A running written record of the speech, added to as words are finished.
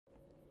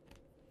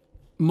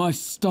My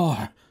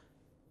star!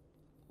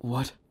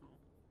 What?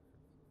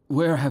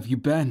 Where have you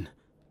been?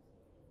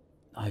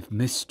 I've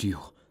missed you.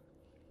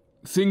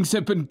 Things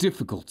have been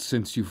difficult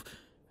since you've,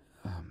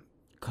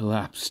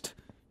 collapsed.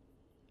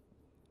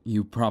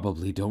 You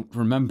probably don't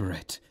remember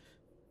it.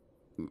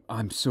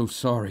 I'm so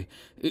sorry.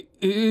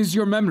 Is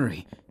your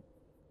memory?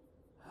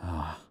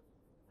 Ah,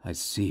 I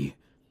see.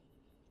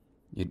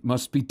 It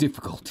must be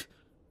difficult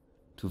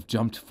to have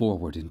jumped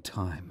forward in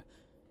time.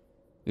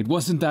 It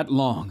wasn't that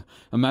long,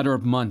 a matter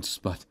of months,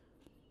 but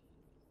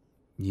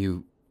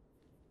you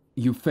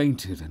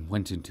fainted and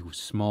went into a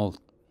small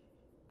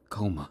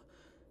coma.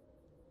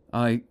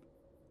 I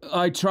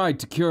tried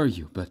to cure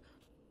you, but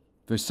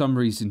for some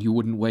reason you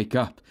wouldn't wake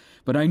up.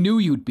 But I knew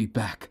you'd be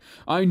back.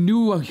 I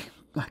knew I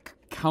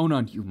could count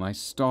on you, my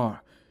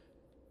star.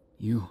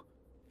 You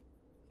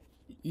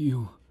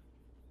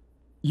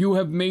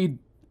have made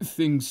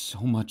things so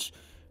much.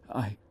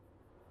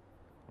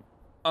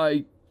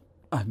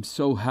 I'm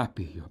so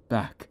happy you're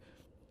back.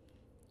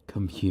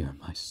 Come here,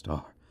 my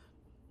star.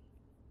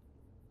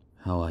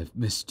 How I've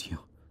missed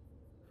you.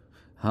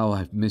 How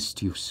I've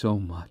missed you so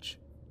much.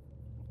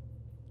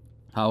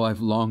 How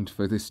I've longed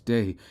for this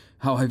day.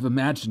 How I've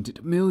imagined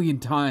it 1,000,000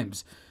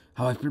 times.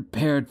 How I've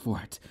prepared for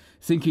it,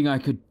 thinking I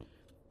could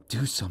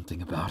do something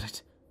about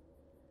it.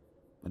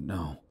 But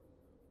no.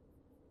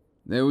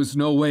 There was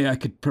no way I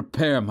could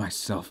prepare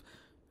myself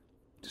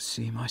to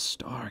see my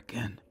star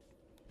again.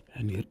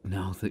 And yet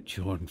now that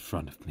you're in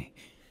front of me,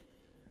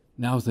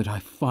 now that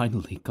I've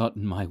finally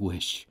gotten my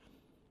wish,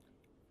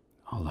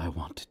 all I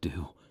want to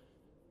do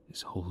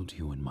is hold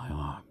you in my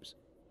arms.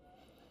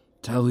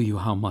 Tell you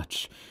how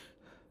much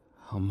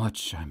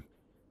I'm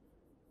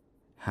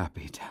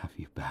happy to have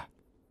you back.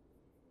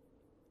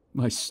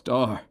 My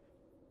star,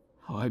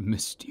 how I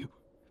missed you.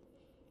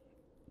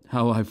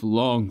 How I've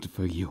longed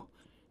for you.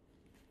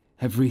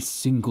 Every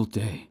single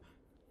day.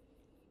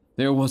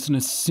 There wasn't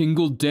a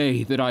single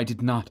day that I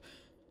did not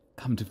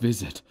come to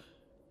visit.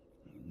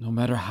 No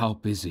matter how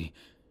busy,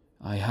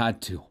 I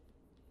had to.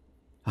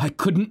 I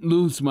couldn't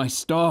lose my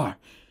star.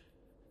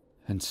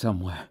 And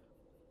somewhere,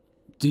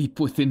 deep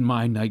within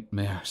my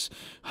nightmares,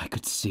 I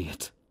could see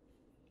it.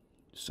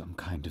 Some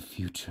kind of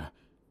future.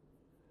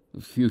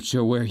 A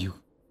future where you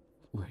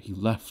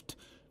left.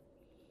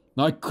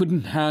 I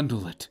couldn't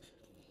handle it.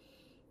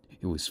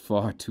 It was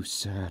far too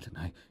sad,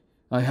 and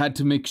I had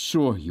to make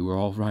sure you were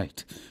all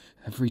right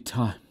every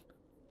time.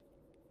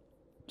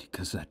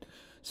 Because that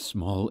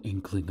small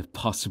inkling of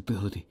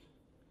possibility,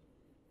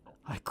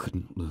 I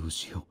couldn't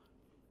lose you.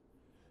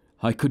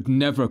 I could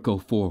never go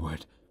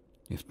forward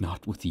if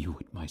not with you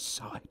at my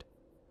side.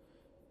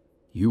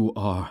 You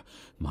are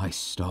my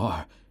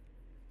star,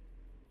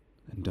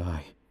 and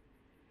I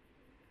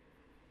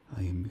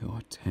am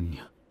your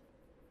Tenya.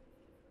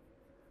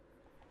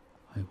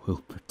 I will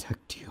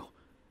protect you,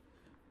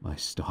 my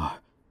star.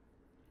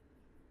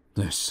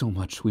 There's so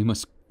much we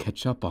must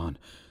catch up on,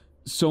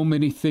 so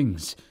many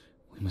things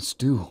we must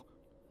do.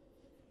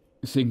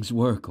 Things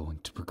were going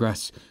to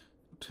progress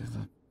to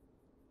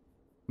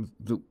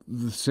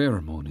the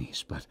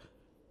ceremonies, but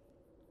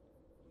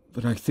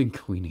I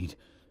think we need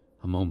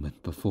a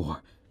moment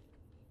before.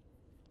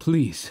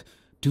 Please,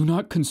 do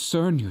not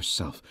concern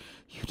yourself.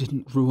 You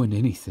didn't ruin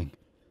anything.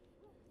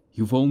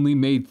 You've only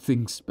made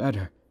things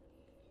better.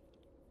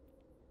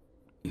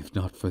 If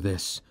not for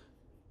this,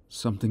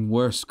 something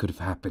worse could have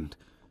happened.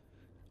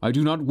 I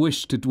do not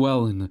wish to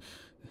dwell in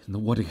the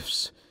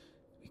what-ifs,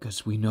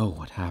 because we know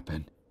what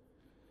happened.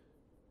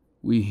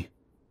 We've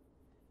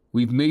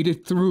made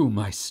it through,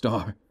 my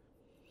star.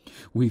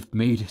 We've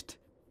made it.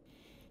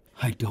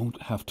 I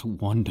don't have to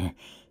wonder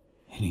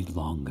any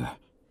longer.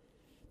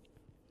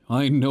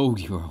 I know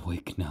you're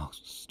awake now,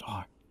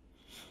 star.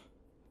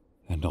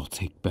 And I'll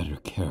take better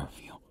care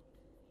of you.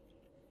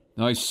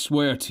 I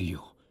swear to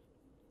you,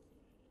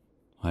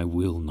 I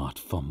will not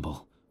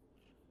fumble.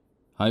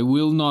 I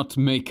will not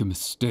make a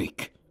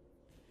mistake.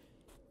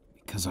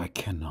 Because I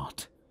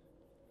cannot.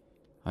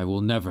 I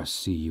will never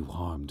see you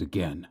harmed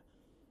again.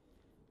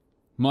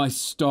 My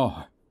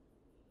star.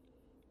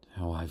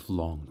 How I've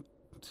longed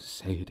to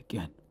say it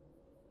again.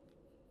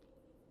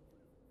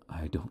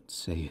 I don't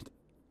say it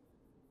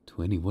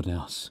to anyone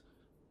else,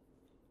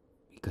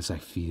 because I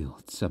feel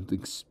it's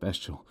something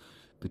special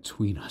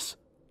between us.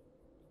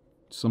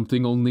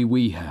 Something only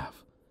we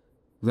have,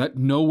 that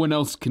no one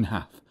else can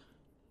have.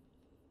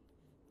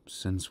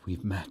 Since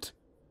we've met,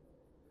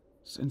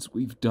 since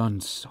we've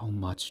done so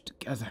much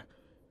together.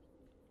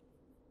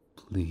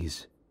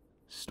 Please,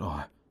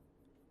 star,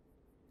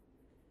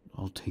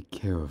 I'll take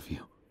care of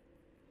you.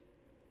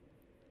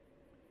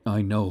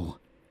 I know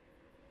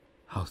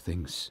how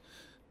things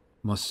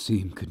must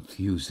seem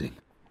confusing,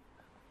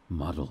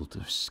 muddled,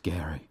 or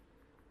scary.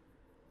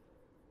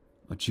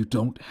 But you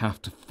don't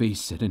have to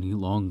face it any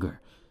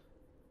longer.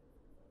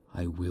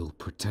 I will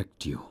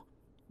protect you,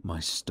 my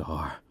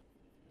star.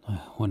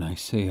 When I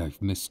say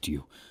I've missed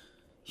you,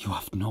 you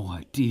have no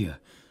idea.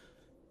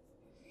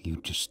 You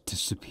just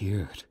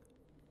disappeared.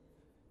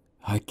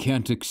 I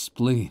can't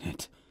explain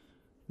it,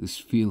 this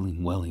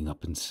feeling welling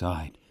up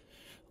inside.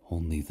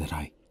 Only that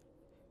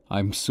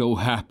I'm so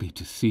happy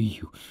to see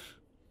you,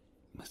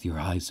 with your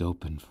eyes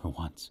open for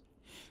once,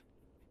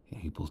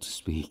 able to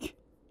speak.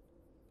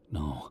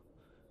 No,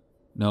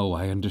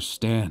 I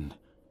understand.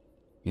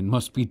 It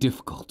must be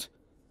difficult.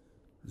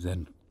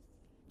 Then,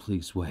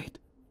 please wait.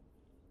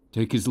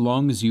 Take as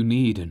long as you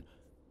need, and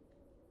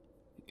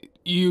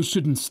you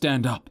shouldn't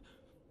stand up,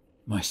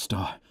 my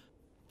star.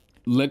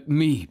 Let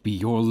me be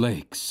your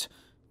legs.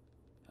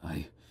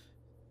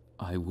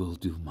 I will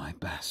do my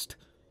best.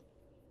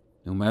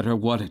 No matter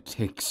what it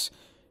takes,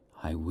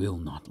 I will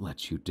not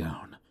let you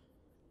down.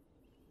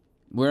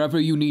 Wherever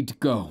you need to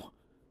go,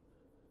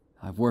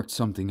 I've worked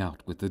something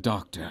out with the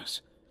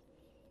doctors.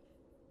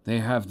 They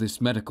have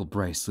this medical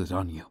bracelet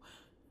on you,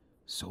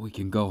 so we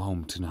can go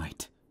home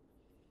tonight.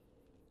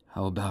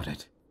 How about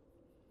it?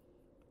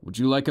 Would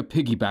you like a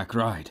piggyback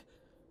ride?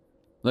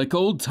 Like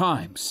old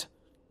times?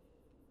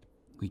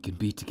 We can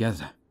be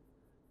together.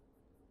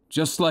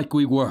 Just like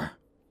we were.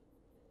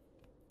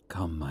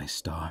 Come, my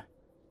star.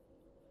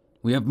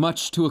 We have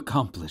much to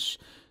accomplish.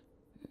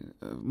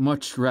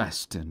 Much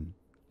rest and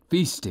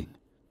feasting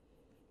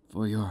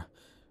for your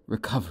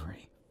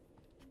recovery.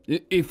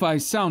 If I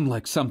sound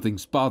like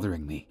something's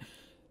bothering me,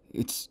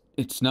 it's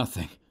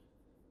nothing.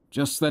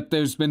 Just that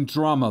there's been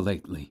drama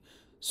lately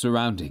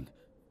surrounding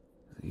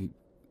the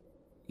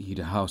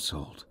Iida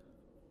household.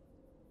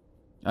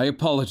 I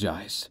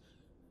apologize.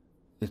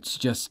 It's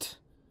just,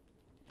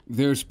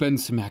 there's been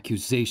some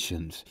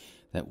accusations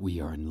that we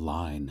are in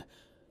line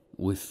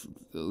with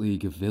the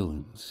League of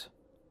Villains.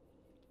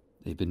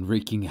 They've been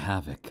wreaking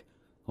havoc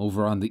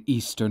over on the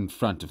eastern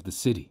front of the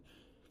city.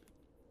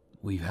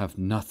 We have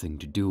nothing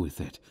to do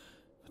with it,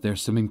 but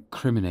there's some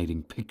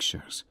incriminating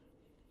pictures.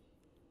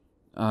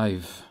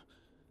 I've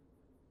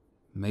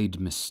made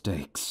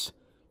mistakes.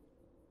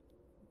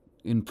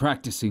 In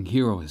practicing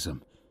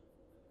heroism,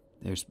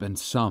 there's been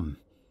some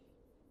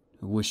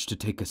who wish to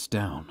take us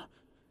down.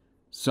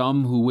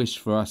 Some who wish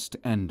for us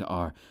to end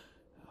our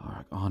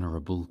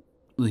honorable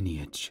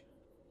lineage.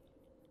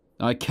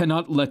 I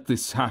cannot let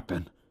this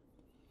happen.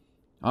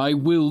 I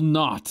will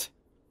not.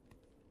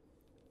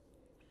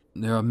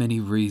 There are many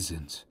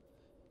reasons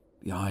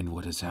behind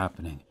what is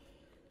happening,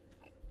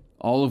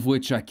 all of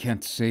which I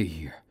can't say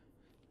here.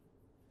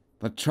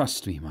 But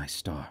trust me, my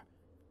star.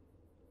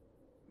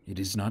 It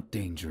is not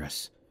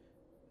dangerous.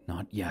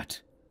 Not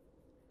yet.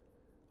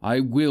 I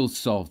will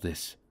solve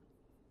this.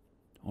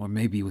 Or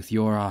maybe with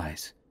your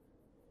eyes.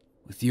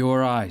 With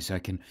your eyes I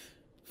can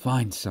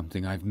find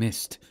something I've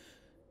missed.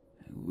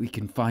 We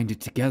can find it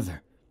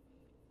together.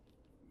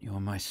 You're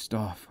my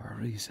star for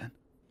a reason.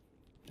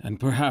 And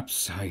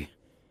perhaps I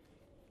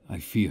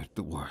feared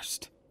the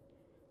worst.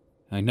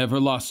 I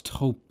never lost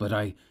hope, but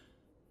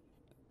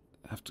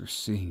after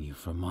seeing you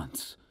for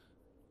months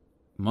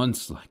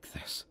like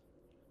this,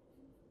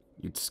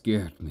 it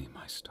scared me,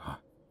 my star.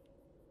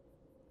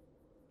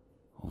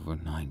 Over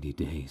 90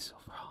 days,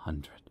 over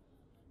 100.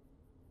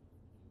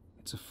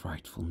 It's a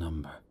frightful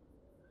number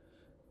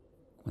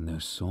when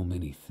there's so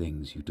many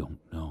things you don't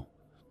know.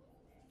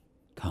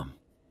 Come,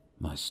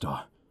 my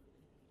star.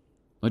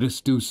 Let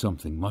us do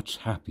something much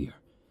happier.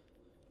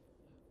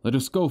 Let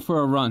us go for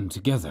a run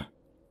together.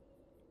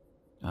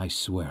 I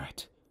swear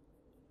it.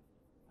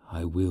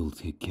 I will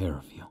take care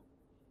of you.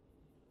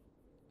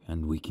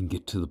 And we can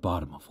get to the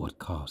bottom of what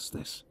caused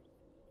this.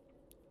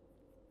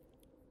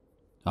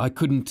 I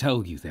couldn't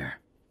tell you there,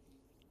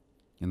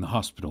 in the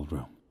hospital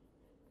room.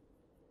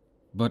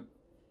 But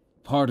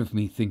part of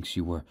me thinks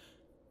you were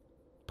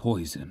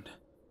poisoned.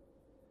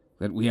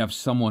 That we have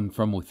someone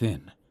from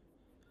within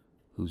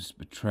who's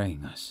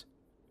betraying us.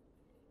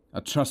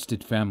 A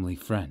trusted family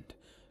friend,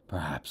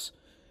 perhaps.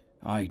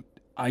 I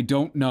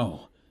don't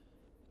know.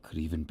 Could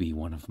even be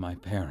one of my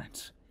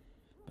parents.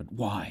 But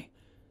why?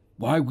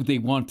 Why would they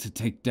want to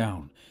take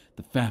down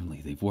the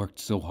family they've worked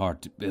so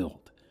hard to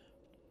build?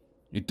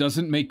 It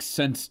doesn't make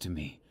sense to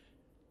me.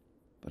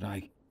 But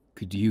I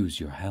could use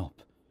your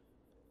help.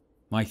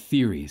 My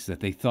theory is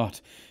that they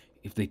thought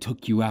if they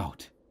took you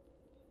out,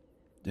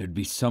 there'd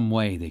be some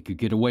way they could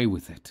get away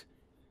with it.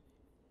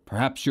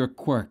 Perhaps your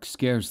quirk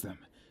scares them,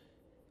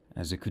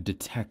 as it could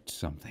detect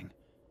something.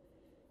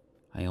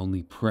 I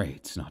only pray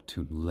it's not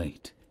too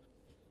late.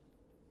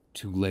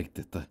 Too late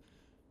that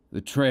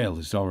the trail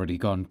has already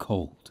gone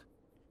cold.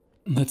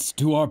 Let's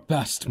do our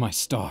best, my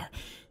star.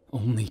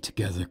 Only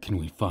together can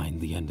we find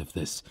the end of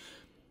this.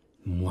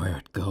 Where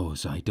it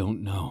goes, I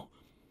don't know.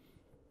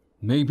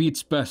 Maybe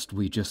it's best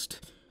we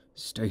just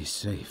stay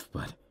safe,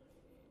 but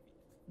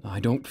I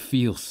don't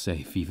feel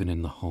safe even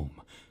in the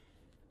home.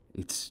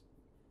 It's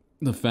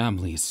the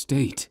family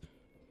estate.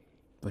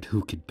 But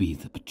who could be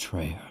the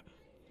betrayer?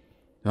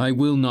 I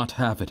will not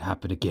have it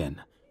happen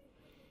again.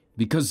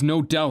 Because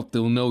no doubt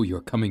they'll know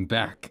you're coming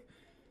back.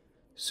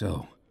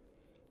 So,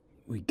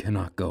 we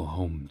cannot go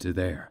home to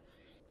there.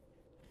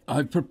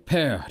 I've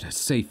prepared a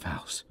safe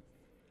house.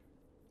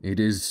 It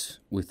is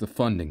with the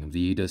funding of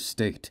the Iida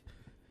estate.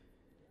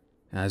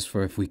 As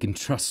for if we can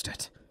trust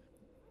it,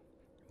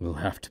 we'll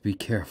have to be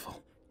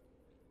careful.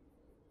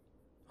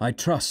 I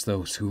trust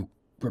those who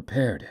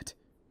prepared it.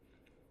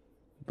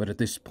 But at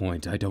this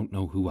point, I don't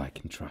know who I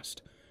can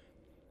trust.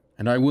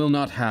 And I will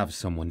not have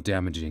someone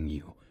damaging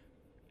you,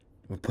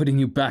 or putting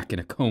you back in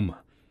a coma,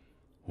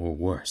 or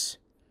worse.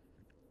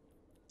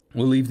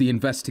 We'll leave the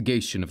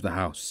investigation of the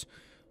house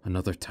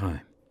another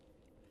time.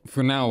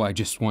 For now, I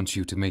just want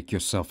you to make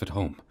yourself at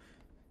home.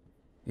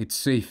 It's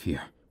safe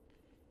here.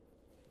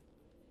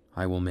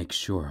 I will make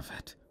sure of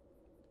it.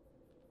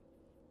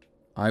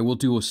 I will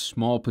do a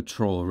small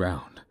patrol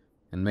around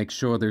and make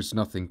sure there's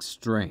nothing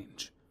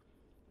strange.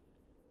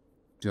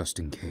 Just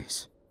in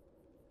case.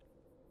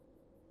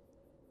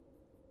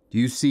 Do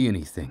you see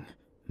anything,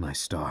 my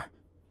star?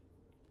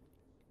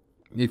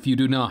 If you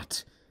do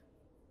not,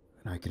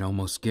 then I can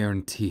almost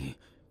guarantee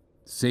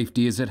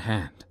safety is at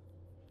hand.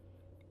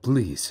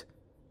 Please,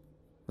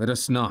 let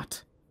us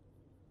not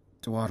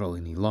dawdle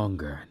any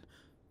longer.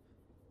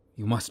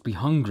 You must be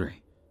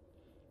hungry.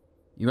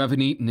 You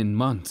haven't eaten in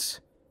months.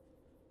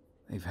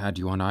 They've had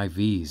you on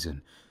IVs,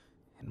 and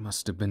it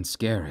must have been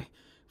scary,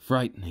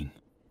 frightening,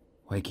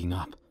 waking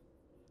up.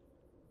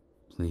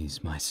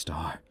 Please, my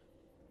star,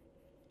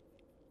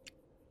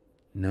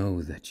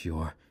 know that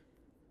your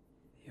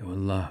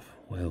love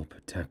will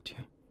protect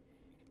you.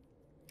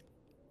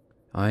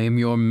 I am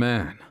your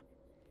man,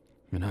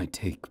 and I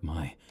take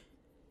my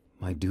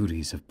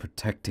duties of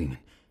protecting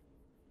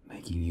and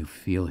making you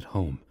feel at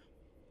home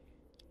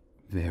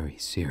very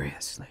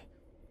seriously.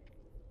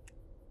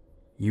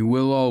 You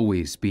will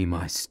always be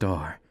my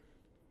star,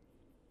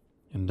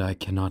 and I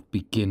cannot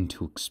begin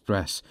to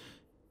express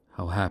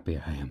how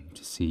happy I am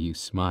to see you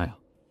smile.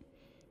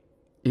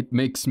 It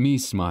makes me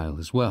smile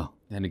as well,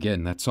 and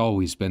again, that's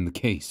always been the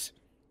case.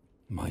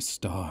 My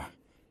star,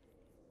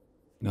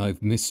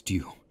 I've missed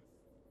you.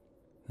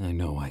 I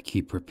know I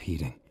keep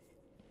repeating.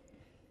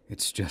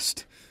 It's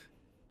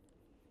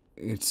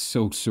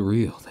so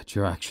surreal that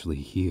you're actually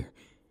here,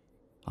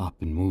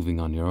 up and moving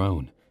on your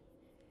own.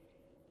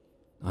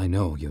 I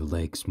know your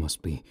legs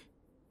must be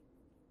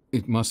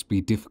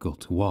difficult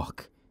to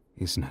walk,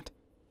 isn't it?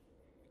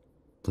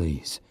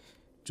 Please,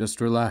 just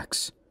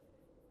relax.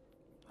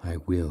 I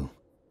will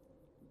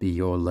be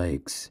your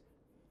legs.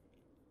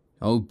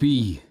 I'll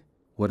be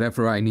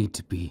whatever I need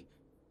to be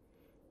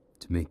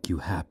to make you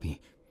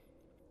happy.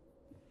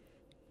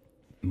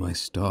 My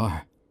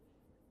star,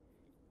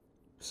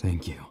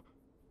 thank you.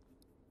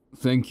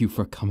 Thank you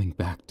for coming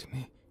back to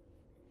me.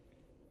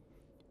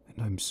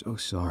 And I'm so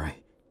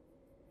sorry.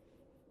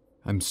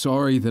 I'm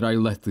sorry that I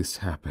let this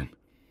happen,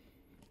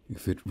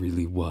 if it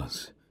really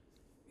was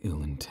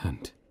ill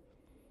intent.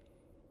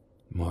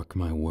 Mark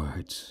my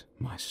words,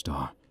 my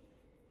star.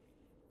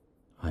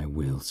 I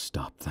will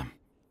stop them.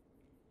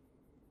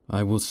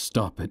 I will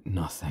stop at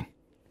nothing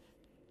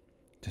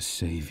to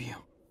save you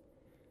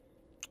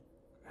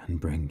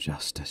and bring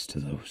justice to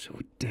those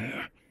who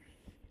dare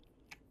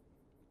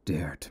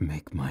to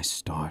make my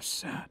star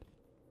sad.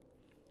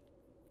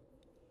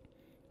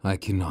 I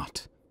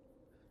cannot.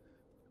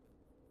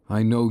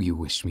 I know you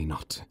wish me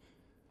not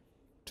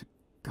to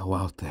go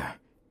out there,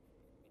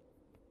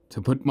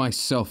 to put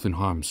myself in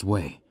harm's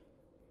way.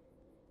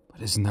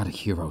 But isn't that a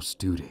hero's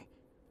duty?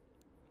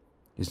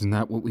 Isn't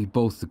that what we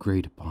both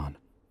agreed upon?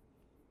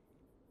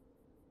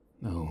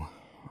 No,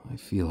 I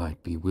feel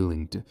I'd be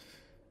willing to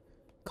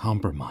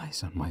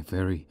compromise on my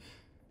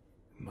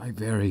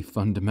very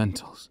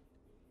fundamentals.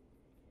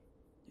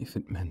 If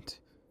it meant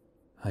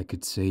I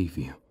could save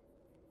you.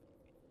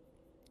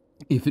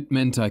 If it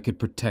meant I could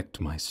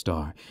protect my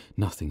star,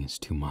 nothing is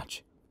too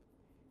much.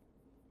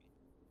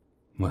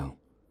 Well,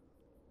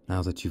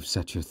 now that you've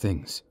set your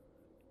things,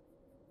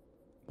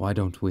 why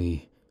don't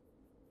we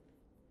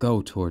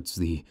go towards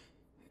the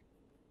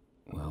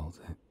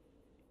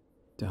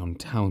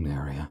downtown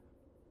area?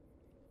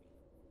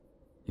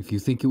 If you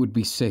think it would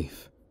be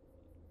safe.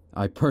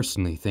 I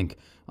personally think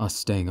us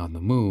staying on the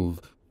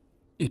move,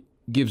 it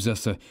gives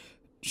us a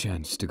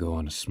chance to go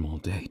on a small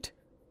date.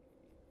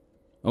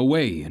 A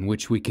way in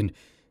which we can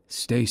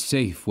stay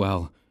safe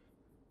while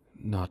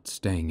not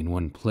staying in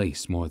one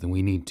place more than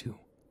we need to.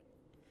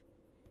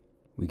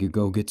 We could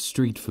go get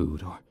street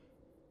food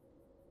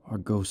or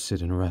go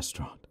sit in a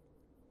restaurant.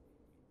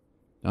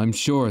 I'm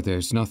sure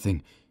there's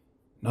nothing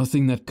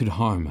that could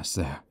harm us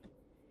there.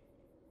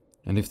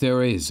 And if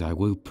there is, I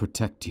will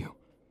protect you.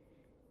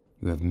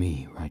 You have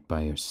me right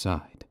by your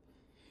side.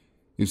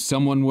 If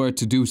someone were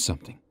to do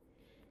something,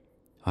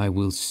 I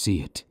will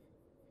see it,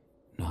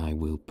 and I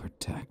will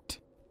protect.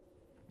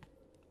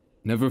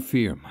 Never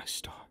fear, my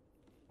star.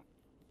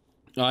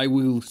 I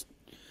will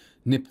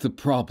nip the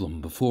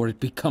problem before it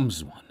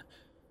becomes one.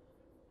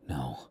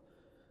 No,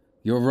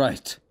 you're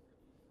right.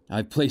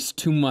 I placed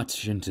too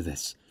much into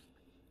this.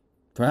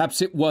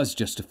 Perhaps it was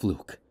just a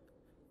fluke.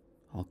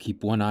 I'll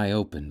keep one eye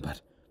open,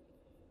 but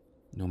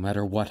no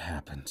matter what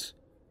happens,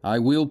 I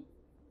will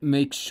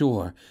make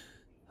sure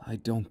I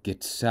don't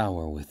get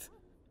sour with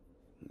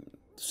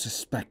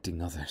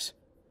suspecting others.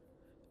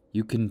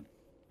 You can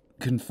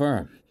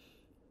confirm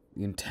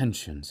the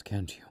intentions,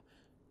 can't you?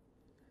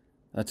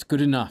 That's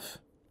good enough.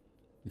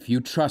 If you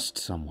trust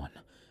someone,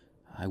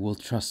 I will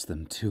trust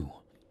them too.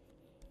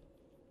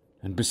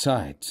 And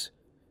besides,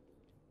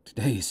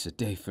 Today is a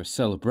day for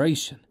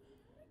celebration.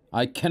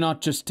 I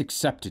cannot just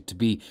accept it to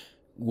be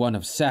one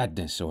of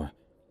sadness or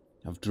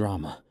of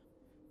drama.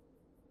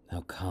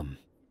 Now come,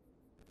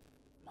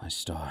 my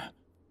star.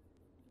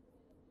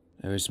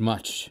 There is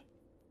much,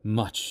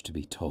 much to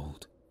be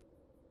told.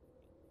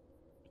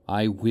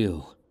 I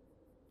will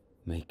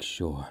make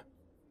sure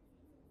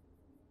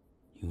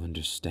you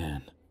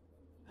understand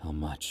how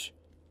much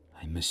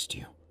I missed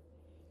you.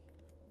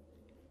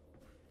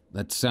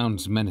 That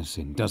sounds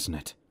menacing, doesn't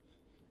it?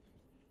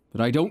 But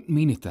I don't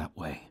mean it that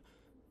way.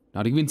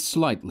 Not even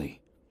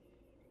slightly.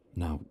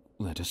 Now,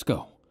 let us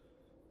go.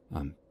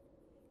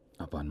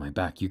 Up on my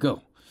back you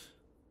go.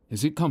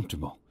 Is it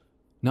comfortable?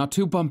 Not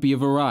too bumpy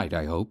of a ride,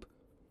 I hope?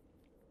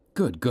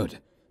 Good, good.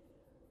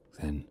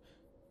 Then,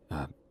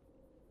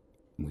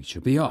 we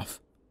should be off.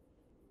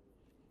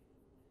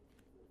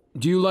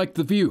 Do you like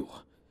the view?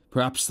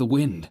 Perhaps the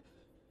wind?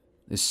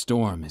 This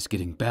storm is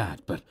getting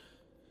bad, but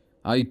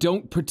I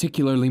don't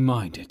particularly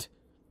mind it.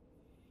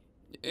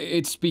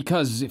 It's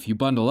because if you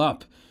bundle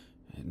up,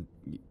 and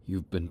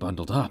you've been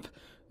bundled up,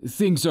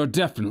 things are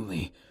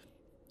definitely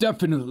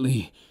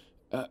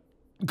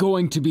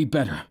going to be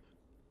better.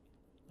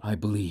 I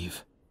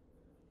believe.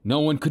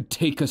 No one could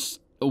take us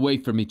away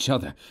from each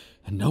other,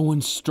 and no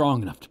one's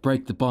strong enough to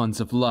break the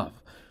bonds of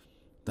love.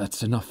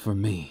 That's enough for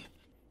me.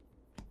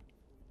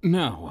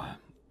 Now,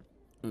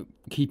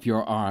 keep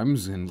your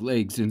arms and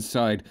legs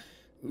inside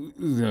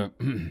the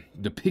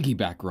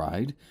piggyback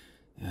ride,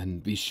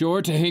 and be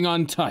sure to hang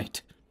on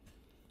tight.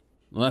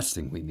 The last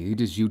thing we need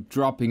is you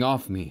dropping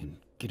off me and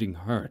getting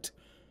hurt.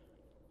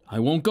 I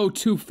won't go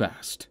too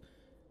fast.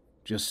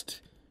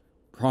 Just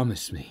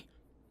promise me.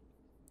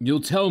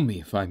 You'll tell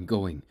me if I'm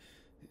going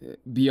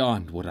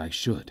beyond what I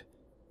should.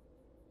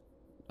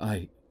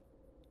 I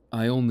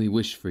only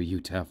wish for you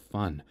to have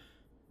fun,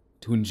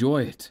 to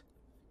enjoy it.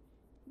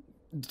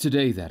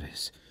 Today, that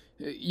is.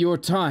 Your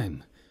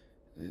time,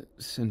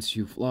 since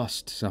you've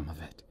lost some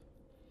of it.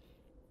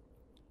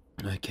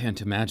 I can't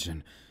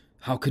imagine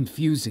how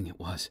confusing it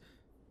was.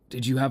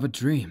 Did you have a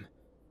dream?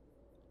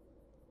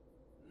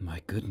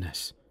 My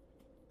goodness.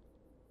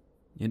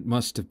 It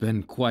must have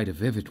been quite a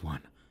vivid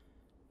one,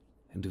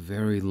 and a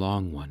very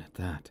long one at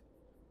that.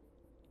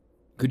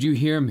 Could you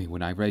hear me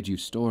when I read you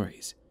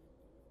stories?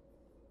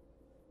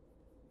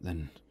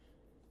 Then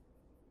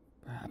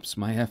perhaps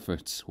my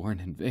efforts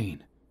weren't in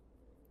vain.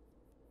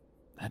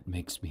 That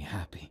makes me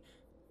happy.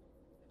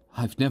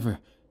 I've never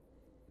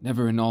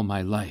in all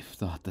my life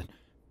thought that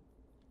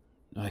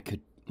I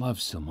could love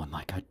someone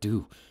like I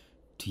do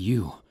to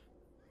you.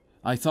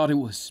 I thought it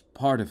was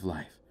part of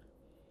life,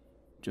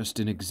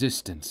 just an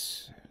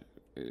existence.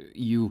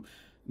 You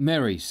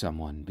marry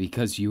someone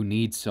because you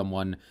need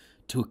someone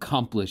to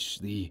accomplish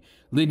the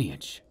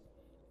lineage.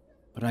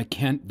 But I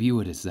can't view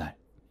it as that.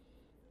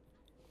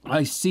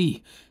 I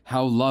see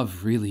how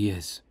love really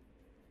is.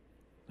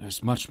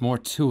 There's much more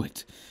to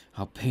it,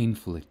 how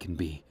painful it can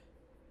be,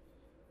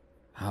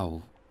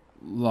 how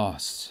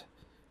loss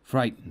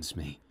frightens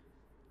me.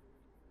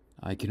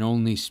 I can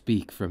only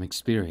speak from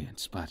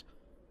experience, but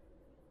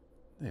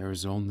there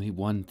is only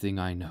one thing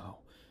I know,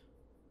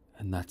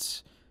 and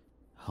that's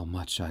how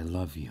much I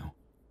love you.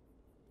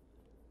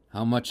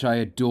 How much I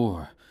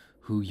adore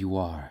who you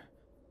are,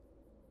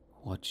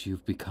 what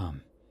you've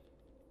become.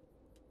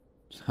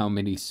 How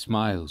many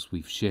smiles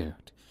we've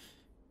shared.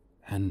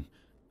 And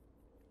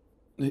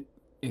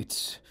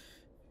it's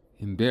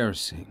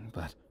embarrassing,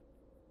 but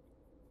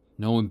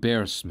no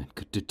embarrassment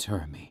could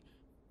deter me.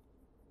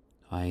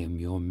 I am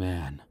your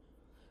man,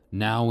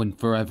 now and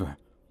forever.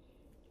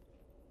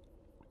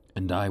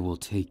 And I will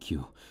take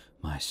you,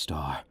 my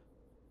star.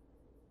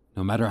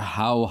 No matter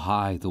how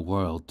high the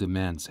world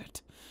demands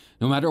it,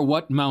 no matter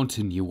what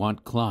mountain you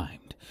want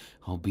climbed,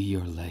 I'll be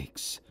your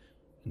legs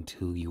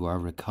until you are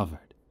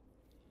recovered.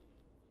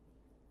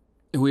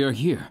 We are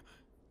here.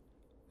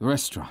 The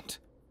restaurant.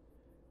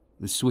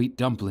 The sweet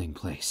dumpling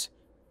place.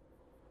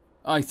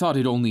 I thought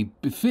it only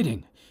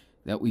befitting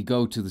that we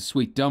go to the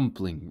sweet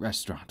dumpling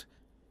restaurant.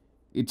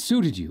 It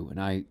suited you, and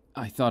I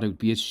thought it would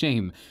be a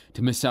shame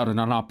to miss out on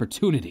an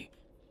opportunity.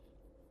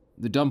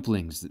 The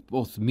dumplings,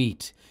 both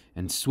meat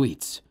and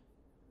sweets,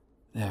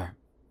 they're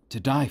to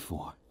die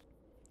for.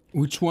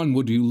 Which one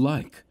would you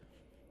like,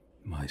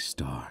 my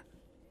star?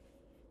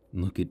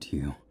 Look at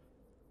you.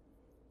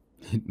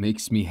 It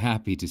makes me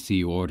happy to see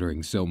you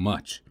ordering so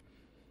much.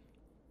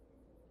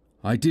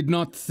 I did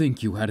not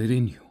think you had it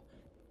in you,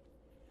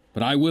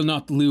 but I will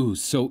not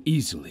lose so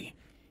easily.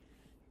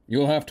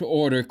 You'll have to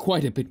order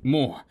quite a bit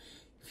more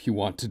if you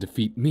want to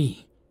defeat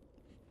me.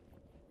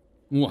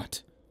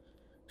 What?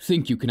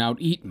 Think you can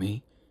out-eat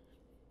me?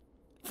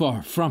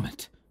 Far from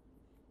it.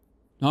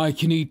 I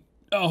can eat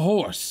a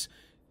horse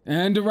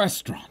and a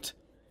restaurant.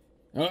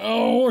 A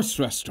horse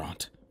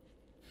restaurant.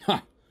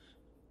 Ha!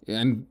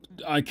 And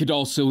I could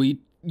also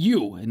eat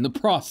you in the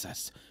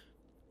process.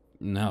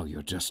 Now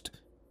you're just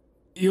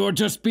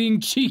being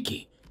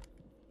cheeky.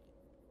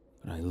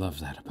 But I love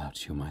that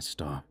about you, my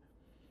star.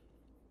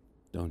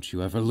 Don't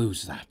you ever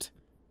lose that.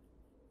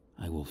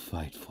 I will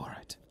fight for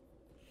it.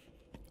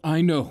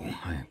 I know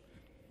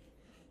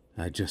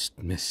I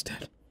just missed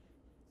it.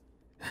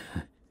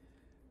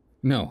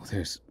 No,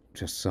 there's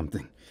just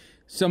something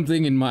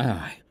in my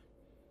eye.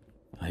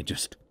 I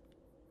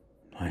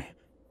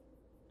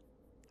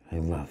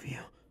love you,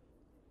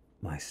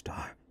 my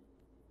star.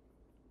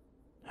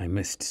 I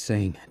missed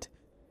saying it.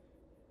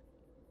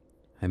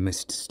 I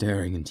missed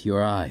staring into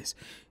your eyes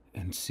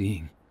and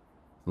seeing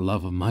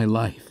love of my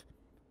life.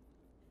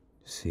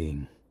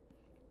 Seeing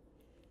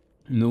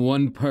the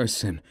one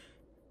person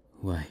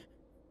who I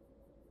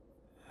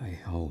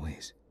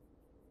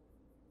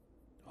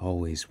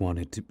always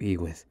wanted to be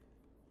with,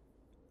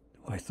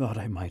 who I thought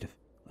I might have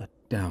let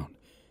down.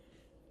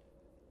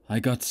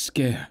 I got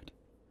scared.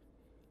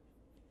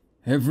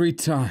 Every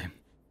time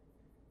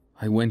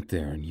I went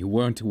there and you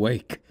weren't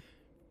awake,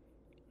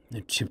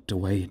 it chipped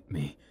away at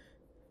me,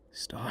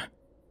 Star.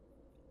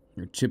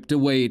 It chipped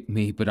away at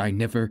me, but I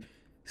never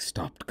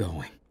stopped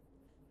going.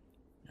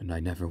 And I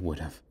never would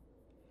have.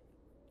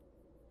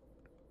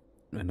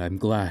 And I'm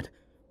glad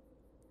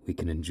we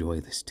can enjoy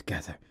this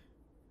together.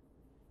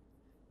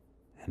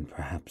 And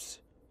perhaps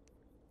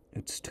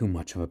it's too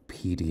much of a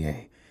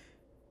PDA,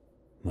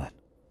 but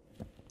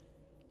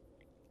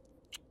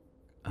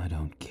I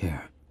don't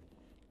care,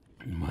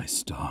 my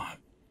star.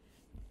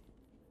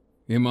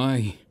 Am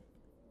I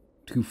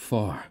too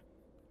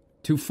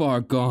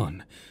far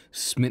gone,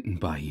 smitten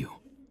by you?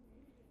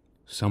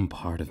 Some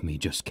part of me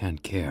just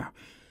can't care,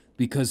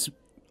 because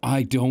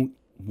I don't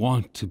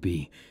want to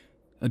be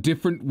a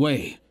different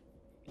way.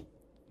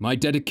 My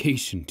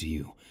dedication to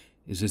you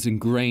is as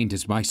ingrained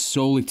as my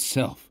soul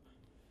itself.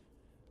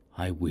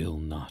 I will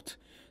not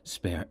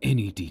spare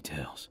any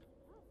details.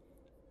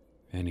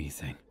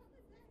 Anything.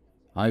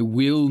 I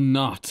will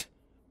not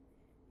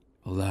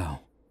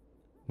allow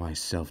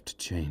myself to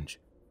change.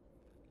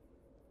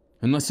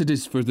 Unless it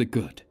is for the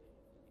good,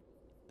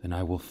 then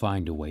I will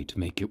find a way to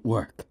make it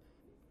work.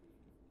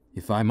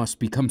 If I must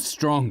become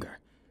stronger,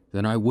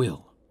 then I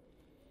will.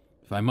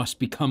 If I must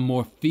become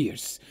more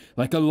fierce,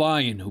 like a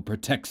lion who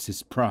protects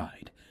his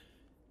pride,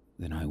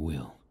 then I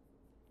will.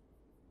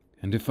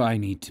 And if I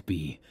need to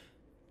be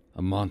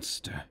a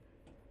monster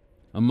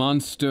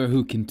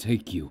who can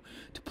take you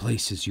to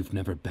places you've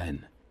never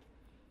been,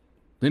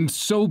 then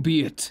so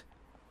be it.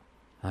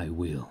 I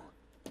will.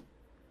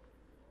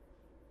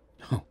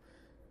 Oh,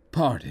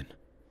 pardon,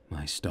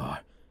 my star.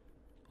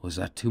 Was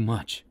that too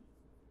much?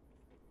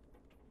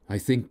 I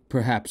think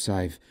perhaps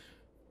I've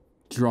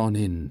drawn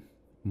in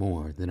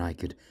more than I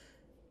could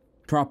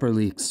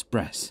properly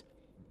express,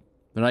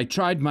 but I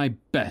tried my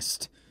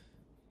best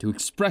to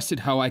express it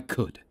how I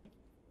could.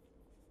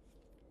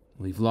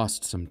 We've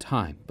lost some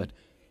time, but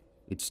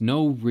it's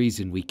no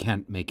reason we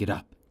can't make it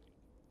up.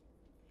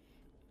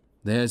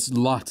 There's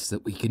lots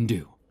that we can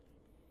do.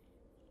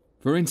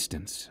 For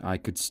instance, I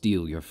could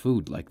steal your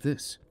food like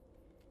this.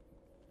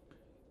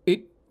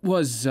 It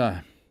was,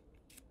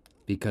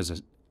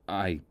 because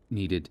I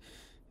needed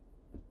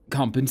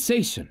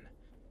compensation.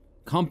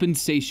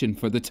 Compensation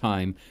for the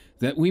time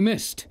that we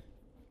missed.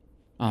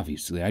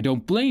 Obviously, I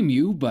don't blame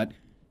you, but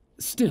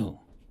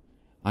still,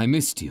 I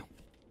missed you.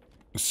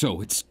 So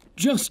it's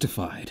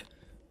justified.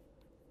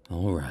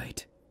 All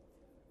right.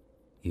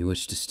 You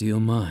wish to steal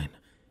mine?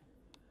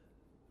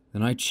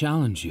 Then I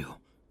challenge you.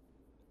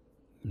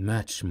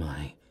 Match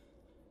my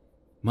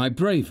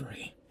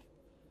bravery.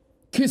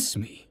 Kiss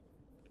me.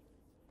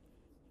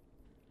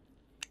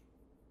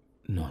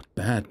 Not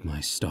bad,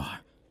 my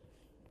star.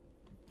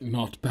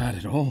 Not bad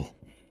at all.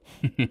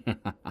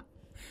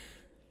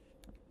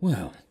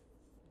 Well,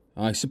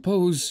 I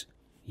suppose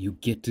you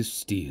get to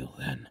steal,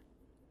 then.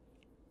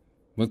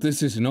 But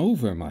this isn't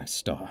over, my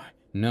star.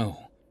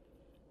 No.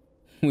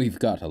 We've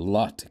got a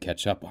lot to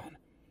catch up on.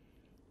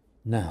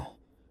 Now,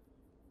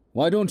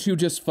 why don't you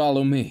just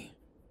follow me?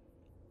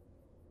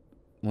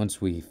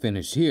 Once we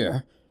finish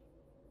here...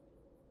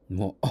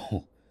 Well,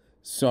 oh,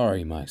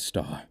 sorry, my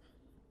star.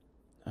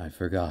 I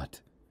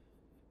forgot.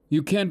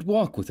 You can't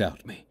walk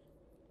without me.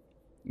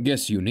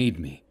 Guess you need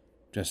me,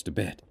 just a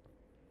bit.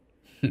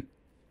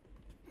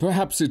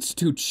 Perhaps it's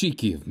too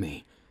cheeky of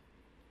me.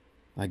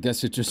 I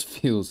guess it just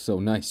feels so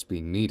nice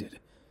being needed.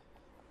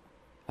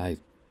 I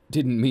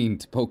didn't mean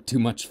to poke too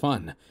much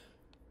fun.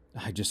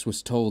 I just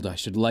was told I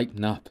should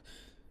lighten up.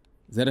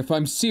 That if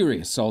I'm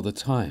serious all the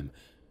time,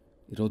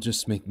 it'll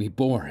just make me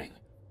boring.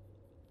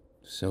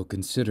 So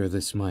consider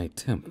this my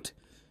attempt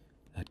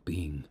at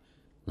being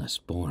less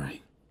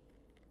boring.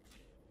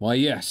 Why,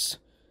 yes.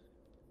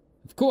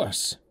 Of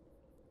course.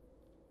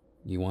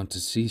 You want to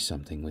see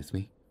something with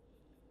me?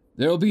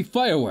 There'll be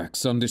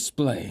fireworks on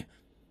display.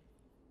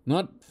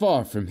 Not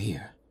far from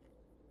here.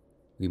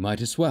 We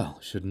might as well,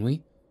 shouldn't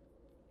we?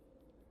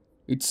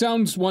 It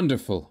sounds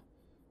wonderful.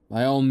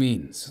 By all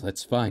means,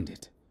 let's find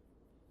it.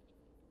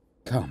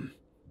 Come.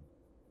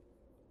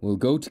 We'll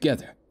go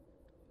together.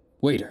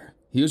 Waiter,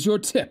 here's your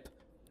tip,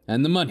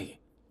 and the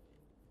money.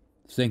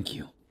 Thank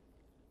you.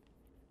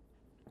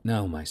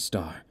 Now, my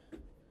star,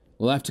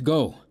 we'll have to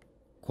go,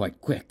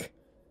 quite quick,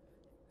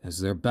 as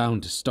they're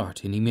bound to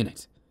start any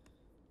minute.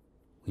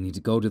 We need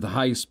to go to the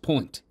highest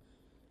point.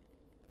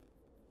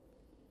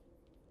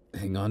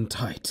 Hang on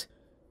tight.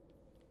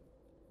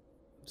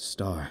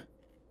 Star,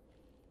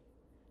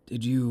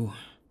 did you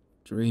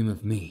dream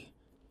of me?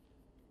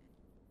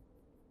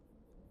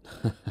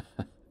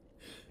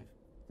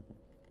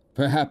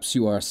 Perhaps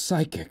you are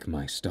psychic,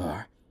 my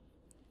star.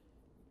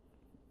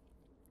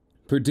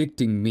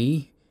 Predicting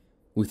me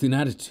with an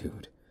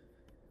attitude.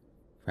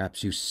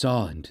 Perhaps you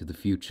saw into the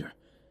future.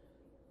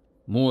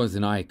 More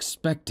than I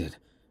expected,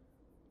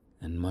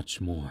 and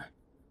much more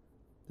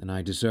than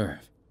I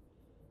deserve.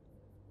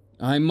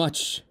 I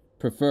much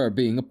prefer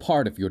being a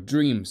part of your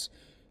dreams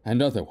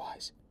and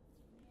otherwise.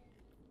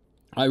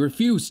 I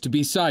refuse to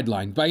be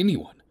sidelined by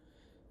anyone,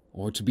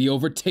 or to be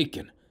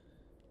overtaken.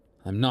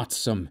 I'm not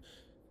some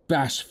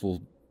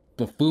bashful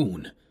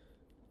buffoon.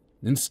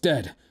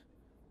 Instead,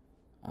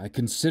 I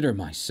consider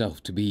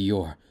myself to be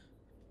your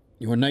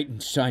knight in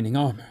shining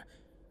armor,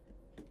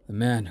 the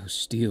man who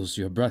steals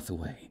your breath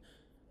away,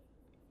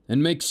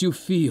 and makes you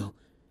feel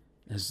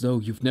as though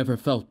you've never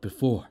felt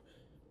before.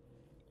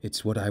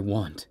 It's what I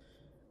want.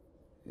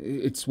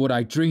 It's what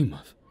I dream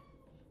of.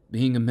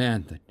 Being a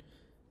man that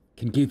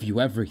can give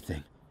you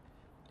everything,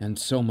 and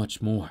so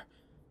much more.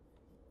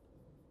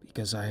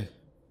 Because I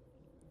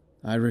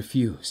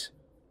refuse.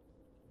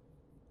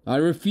 I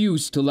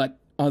refuse to let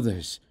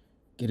others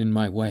get in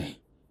my way,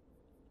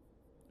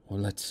 or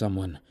let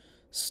someone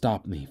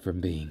stop me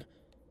from being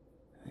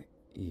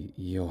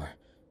your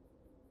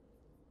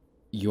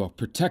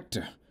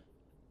protector,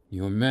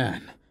 your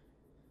man.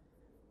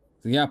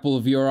 The apple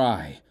of your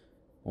eye,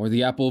 or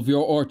the apple of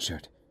your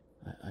orchard.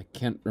 I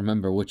can't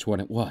remember which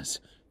one it was.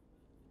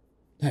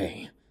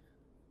 Hey,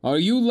 are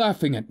you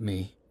laughing at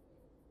me?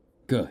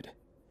 Good.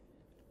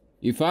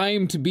 If I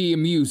am to be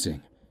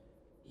amusing,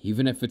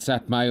 even if it's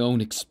at my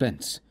own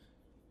expense,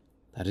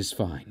 that is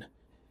fine.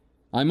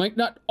 I might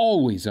not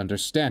always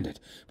understand it,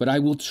 but I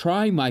will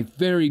try my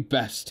very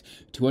best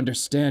to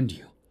understand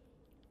you.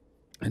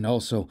 And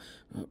also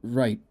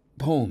write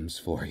poems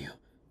for you.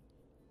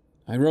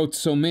 I wrote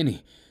so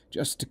many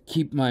just to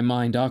keep my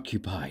mind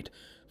occupied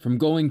from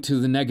going to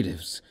the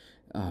negatives.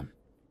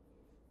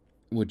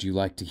 Would you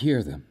like to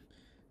hear them?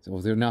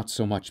 Though they're not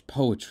so much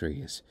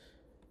poetry as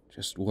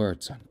just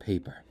words on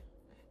paper.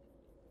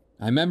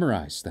 I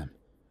memorized them,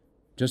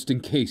 just in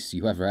case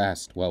you ever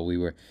asked while we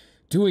were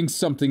doing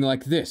something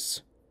like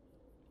this.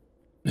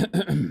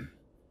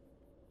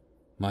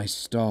 My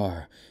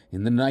star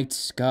in the night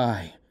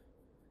sky,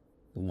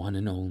 the one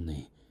and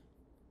only,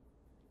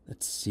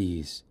 that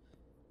sees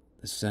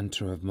the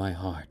center of my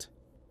heart,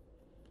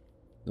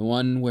 the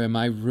one where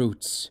my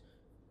roots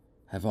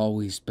have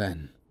always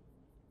been.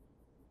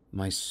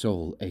 My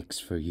soul aches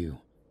for you.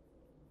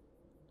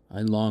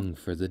 I long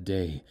for the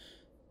day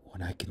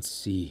when I can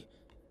see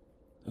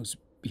those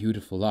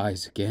beautiful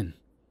eyes again.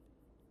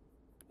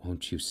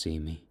 Won't you see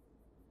me?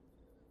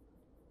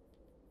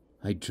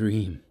 I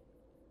dream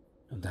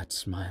of that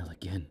smile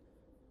again.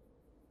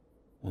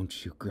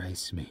 Won't you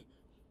grace me?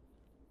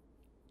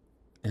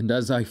 And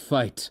as I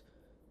fight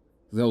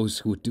those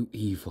who would do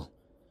evil,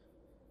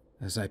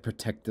 as I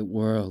protect the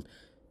world,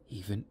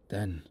 even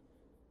then,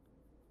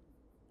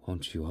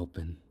 won't you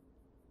open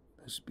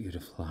those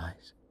beautiful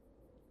eyes?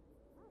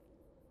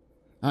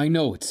 I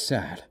know it's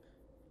sad.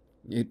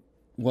 It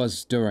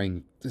was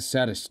during the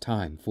saddest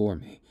time for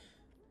me.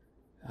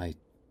 I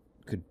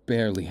could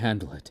barely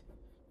handle it.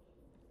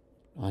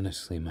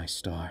 Honestly, my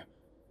star,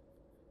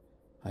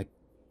 I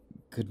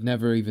could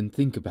never even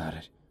think about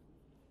it.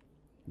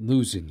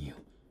 Losing you,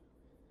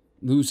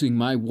 losing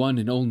my one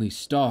and only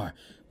star,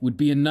 would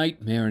be a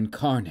nightmare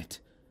incarnate.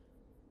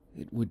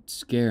 It would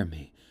scare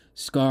me,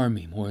 scar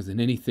me more than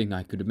anything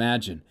I could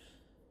imagine.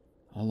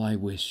 All I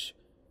wish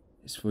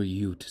is for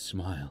you to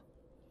smile,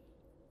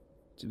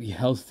 to be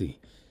healthy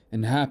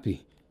and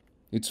happy.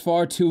 It's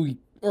far too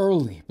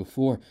early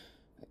before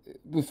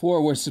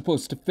we're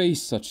supposed to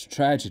face such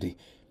tragedy,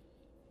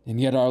 and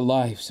yet our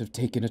lives have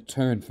taken a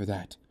turn for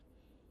that.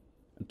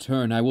 A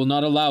turn I will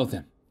not allow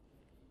them.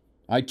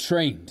 I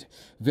trained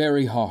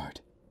very hard.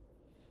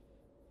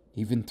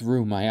 Even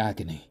through my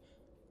agony,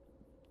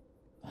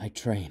 I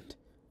trained.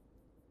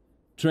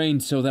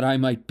 Trained so that I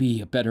might be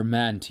a better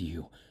man to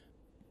you.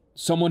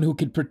 Someone who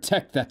could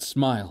protect that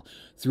smile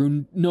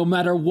through no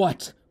matter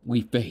what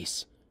we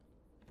face.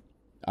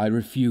 I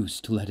refuse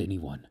to let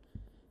anyone,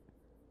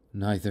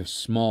 neither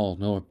small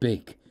nor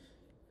big,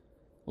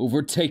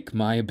 overtake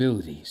my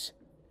abilities.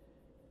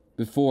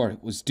 Before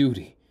it was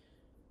duty,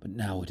 but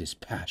now it is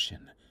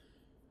passion.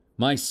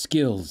 My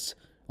skills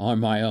are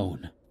my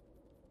own.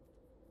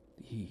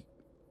 The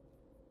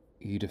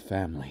Iida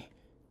family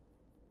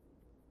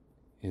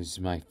is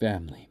my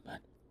family,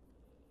 but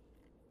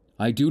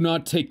I do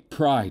not take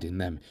pride in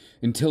them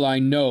until I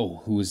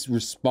know who is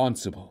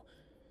responsible,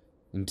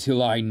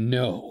 until I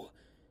know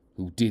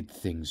who did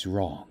things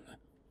wrong.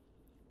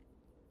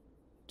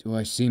 Do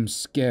I seem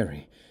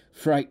scary,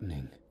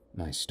 frightening,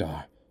 my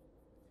star?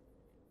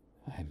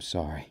 I'm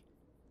sorry.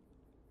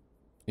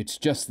 It's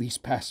just these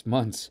past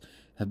months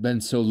have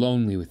been so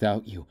lonely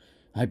without you.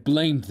 I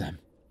blamed them.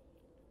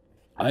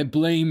 I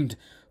blamed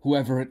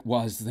whoever it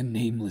was, the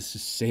nameless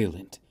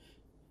assailant.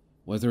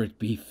 Whether it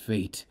be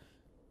fate,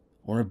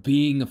 or a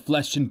being of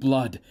flesh and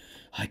blood,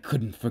 I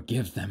couldn't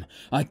forgive them.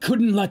 I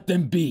couldn't let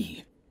them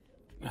be.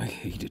 I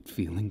hated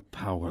feeling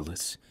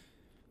powerless.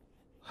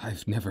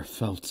 I've never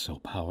felt so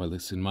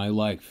powerless in my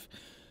life.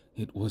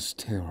 It was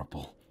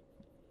terrible.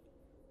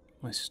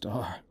 My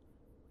star,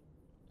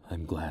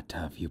 I'm glad to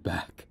have you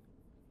back.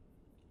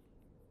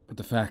 But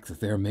the fact that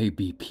there may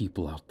be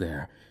people out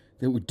there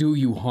that would do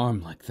you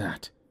harm like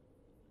that,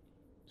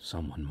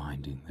 someone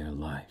minding their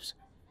lives,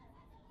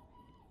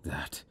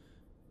 that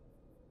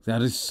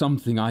is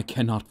something I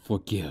cannot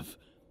forgive.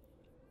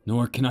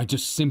 Nor can I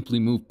just simply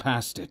move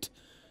past it.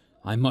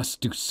 I must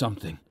do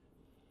something.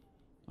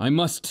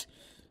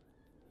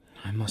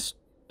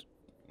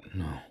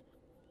 No.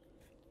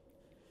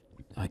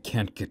 I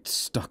can't get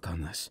stuck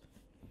on this.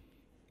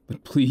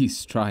 But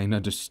please try and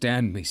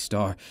understand me,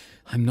 Star.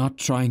 I'm not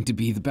trying to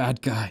be the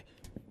bad guy.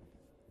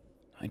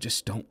 I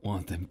just don't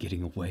want them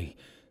getting away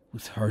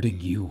with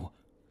hurting you.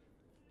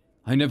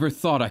 I never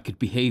thought I could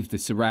behave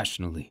this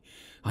irrationally.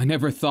 I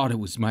never thought it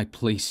was my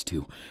place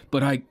to.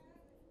 But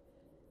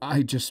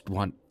I just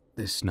want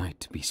this night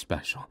to be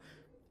special.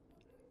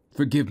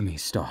 Forgive me,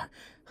 Star.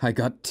 I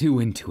got too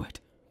into it.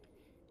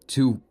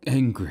 Too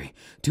angry.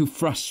 Too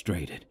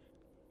frustrated.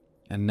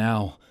 And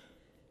now,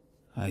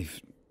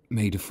 I've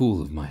made a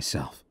fool of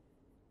myself.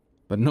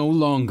 But no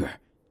longer.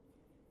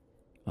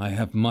 I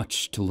have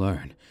much to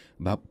learn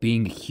about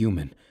being a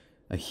human,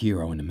 a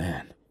hero, and a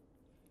man.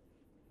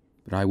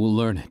 But I will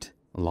learn it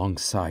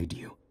alongside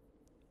you.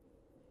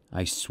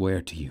 I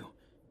swear to you,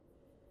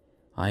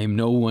 I am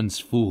no one's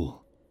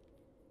fool,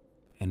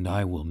 and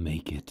I will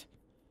make it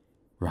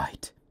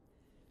right.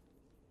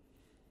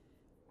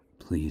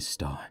 Please,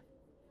 Star.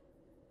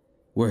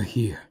 We're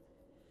here.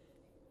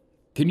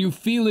 Can you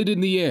feel it in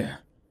the air?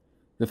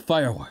 The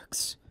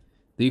fireworks,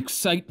 the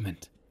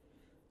excitement.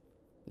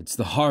 It's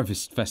the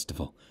harvest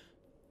festival.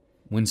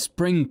 When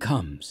spring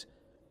comes,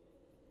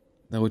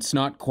 though it's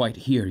not quite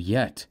here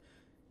yet,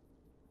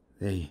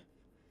 they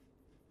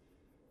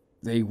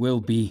will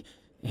be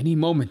any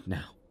moment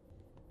now.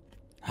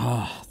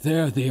 Ah,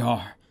 there they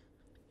are.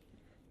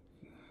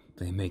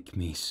 They make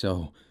me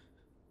so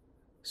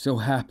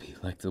happy,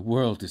 like the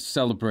world is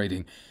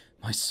celebrating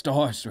my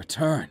star's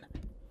return.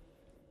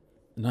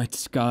 The night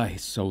sky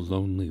is so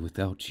lonely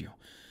without you.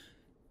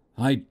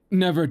 I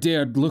never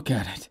dared look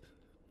at it,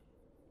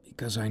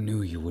 because I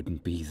knew you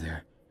wouldn't be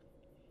there.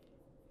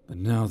 But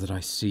now that I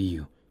see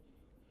you,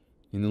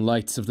 in the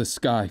lights of the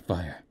sky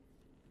fire,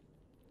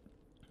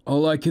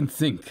 all I can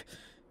think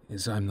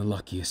is I'm the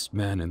luckiest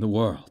man in the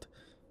world,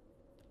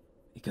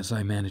 because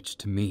I managed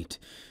to meet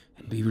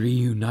and be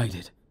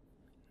reunited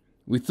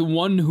with the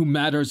one who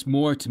matters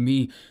more to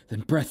me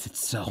than breath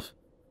itself.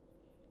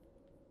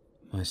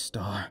 My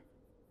star,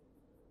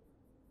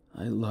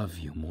 I love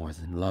you more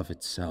than love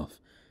itself.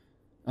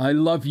 I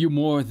love you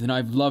more than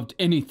I've loved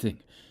anything,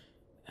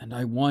 and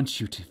I want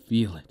you to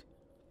feel it.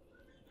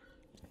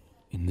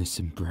 In this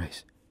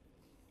embrace,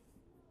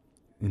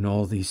 in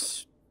all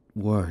these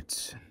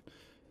words and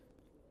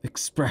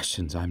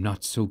expressions I'm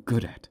not so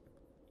good at.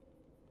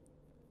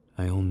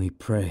 I only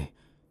pray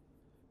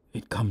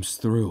it comes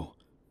through,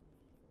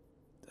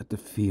 that the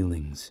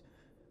feelings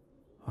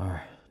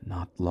are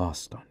not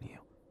lost on you.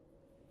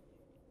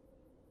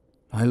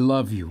 I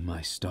love you,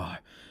 my star.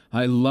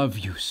 I love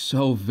you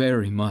so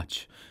very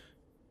much.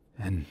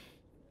 And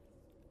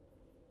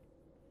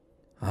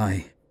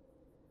I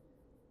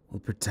will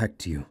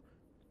protect you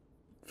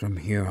from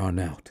here on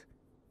out.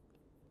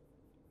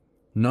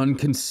 None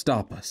can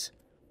stop us.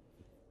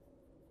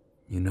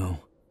 You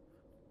know,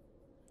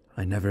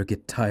 I never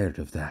get tired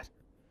of that.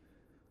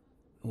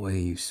 The way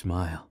you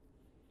smile.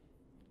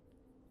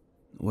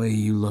 The way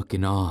you look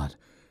in awe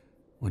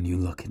when you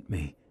look at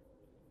me.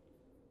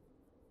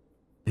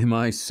 Am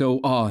I so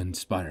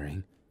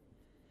awe-inspiring?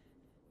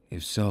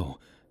 If so,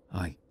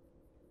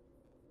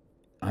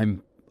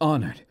 I'm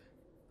honored.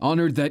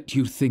 Honored that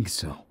you think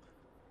so.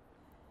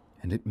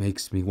 And it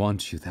makes me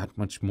want you that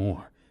much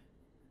more.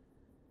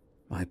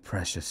 My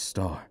precious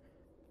star.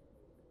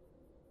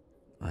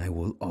 I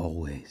will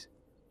always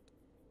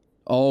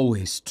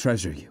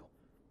treasure you.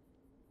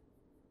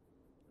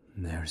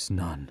 There's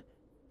none.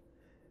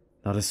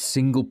 Not a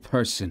single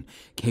person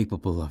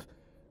capable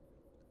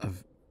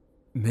of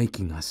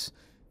making us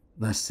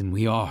less than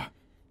we are.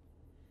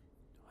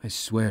 I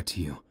swear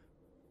to you,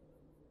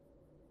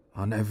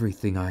 on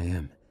everything I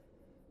am,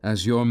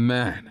 as your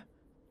man,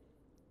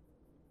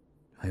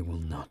 I will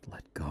not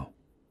let go.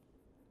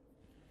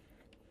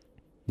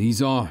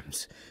 These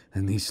arms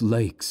and these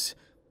legs,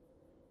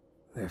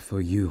 they're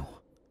for you.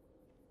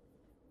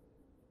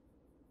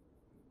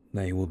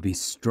 They will be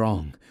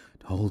strong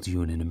to hold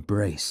you in an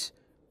embrace.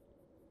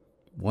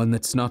 One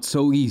that's not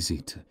so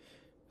easy to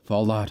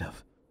fall out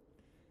of.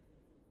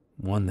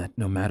 One that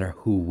no matter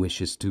who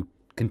wishes to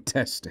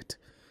contest it,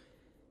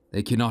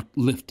 they cannot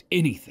lift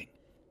anything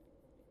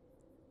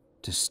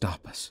to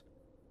stop us.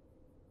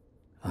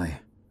 I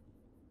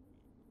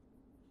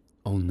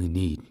only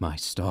need my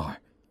star.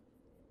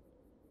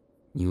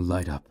 You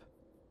light up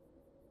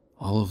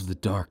all of the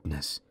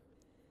darkness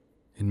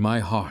In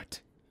my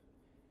heart,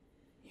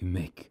 you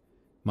make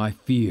my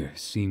fears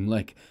seem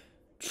like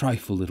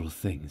trifle little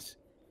things.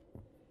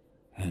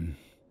 And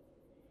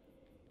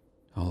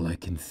all I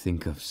can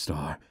think of,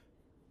 Star,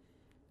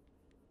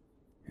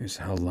 is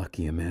how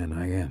lucky a man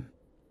I am.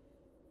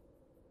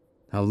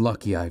 How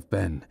lucky I've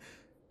been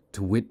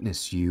to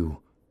witness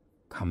you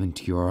come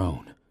into your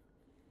own.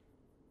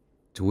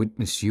 To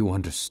witness you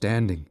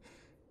understanding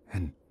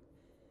and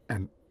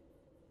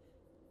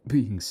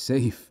being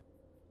safe.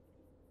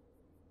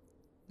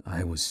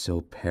 I was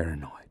so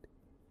paranoid.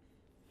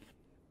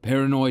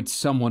 Paranoid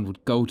someone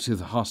would go to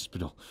the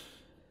hospital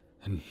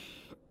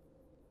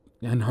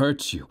and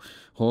hurt you,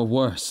 or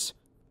worse.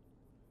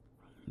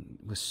 It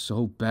was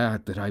so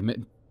bad that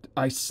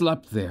I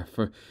slept there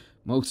for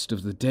most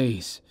of the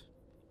days.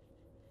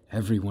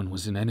 Everyone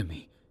was an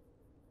enemy.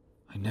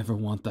 I never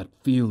want that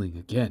feeling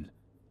again.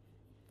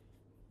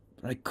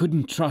 But I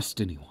couldn't trust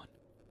anyone.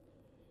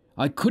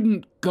 I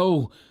couldn't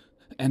go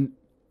and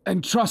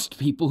trust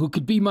people who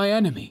could be my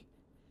enemy.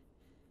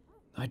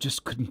 I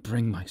just couldn't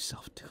bring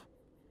myself to.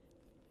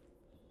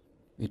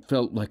 It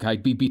felt like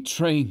I'd be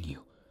betraying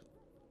you.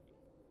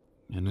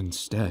 And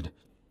instead,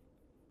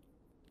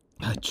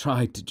 I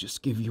tried to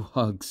just give you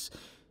hugs.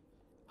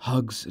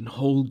 Hugs and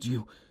hold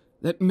you,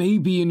 that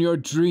maybe in your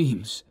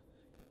dreams,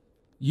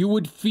 you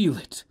would feel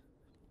it.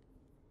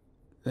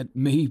 That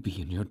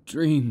maybe in your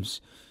dreams,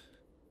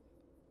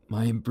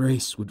 my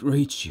embrace would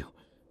reach you.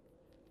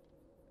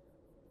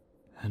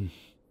 And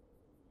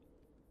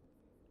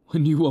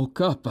when you woke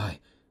up,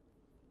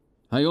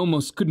 I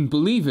almost couldn't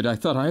believe it. I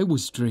thought I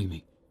was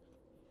dreaming.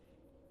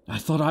 I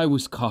thought I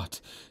was caught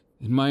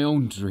in my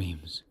own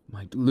dreams,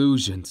 my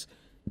delusions,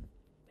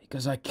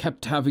 because I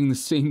kept having the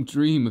same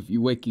dream of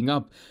you waking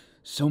up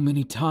so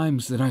many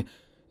times that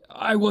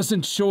I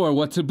wasn't sure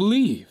what to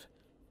believe.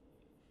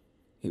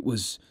 It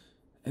was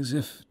as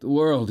if the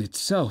world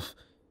itself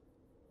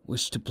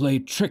wished to play a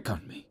trick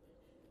on me.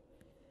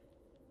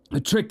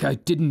 A trick I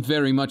didn't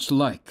very much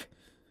like.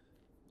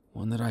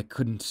 One that I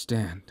couldn't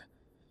stand.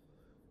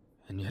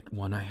 And yet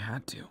one I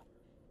had to.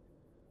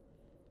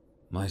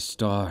 My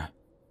Star,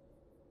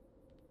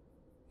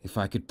 if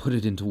I could put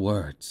it into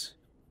words,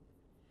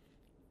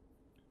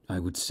 I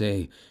would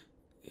say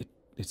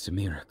it's a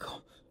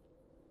miracle.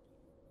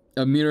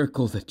 A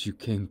miracle that you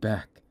came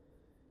back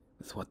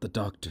with what the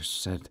doctors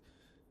said.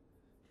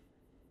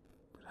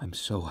 But I'm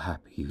so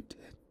happy you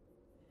did.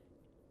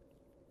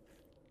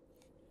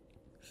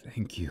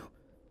 Thank you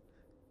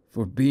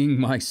for being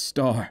my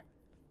Star.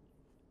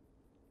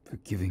 For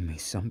giving me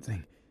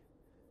something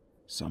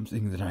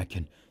that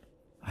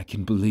I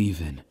can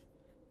believe in.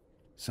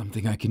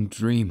 Something I can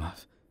dream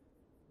of.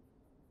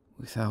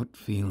 Without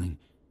feeling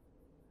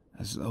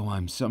as though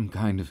I'm some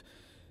kind of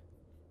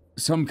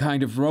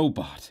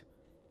robot.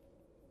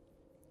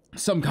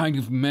 Some kind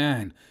of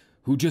man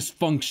who just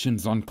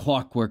functions on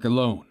clockwork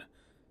alone.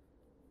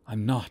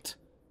 I'm not.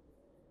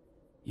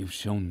 You've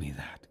shown me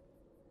that.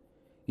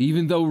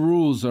 Even though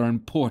rules are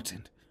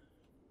important,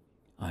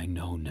 I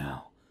know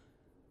now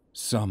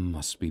some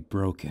must be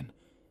broken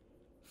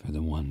for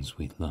the ones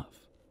we love.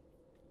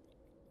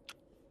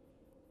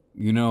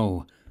 You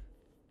know,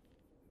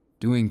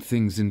 doing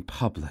things in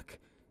public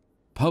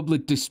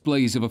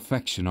displays of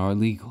affection are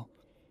illegal.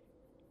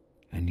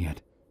 And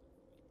yet,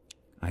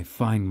 I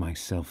find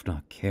myself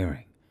not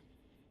caring.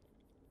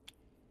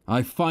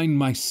 I find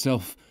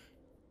myself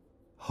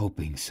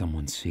hoping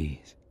someone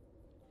sees.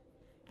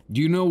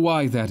 Do you know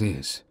why that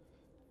is?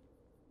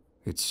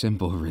 It's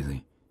simple,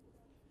 really.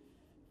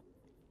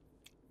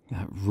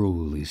 That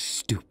rule is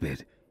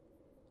stupid.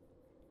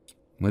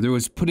 Whether it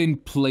was put in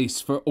place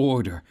for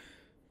order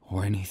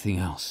or anything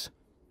else.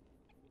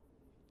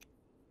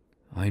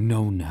 I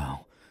know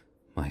now,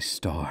 my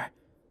Star,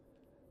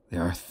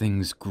 there are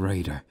things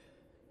greater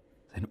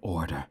than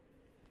order,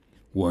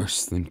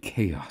 worse than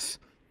chaos.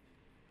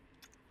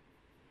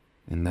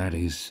 And that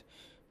is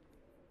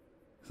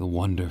the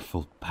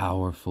wonderful,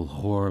 powerful,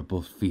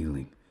 horrible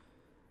feeling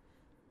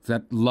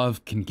that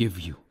love can give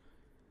you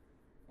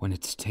when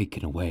it's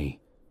taken away.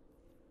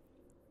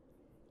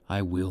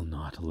 I will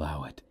not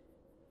allow it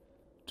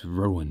to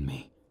ruin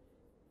me.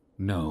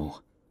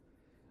 No,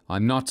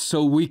 I'm not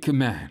so weak a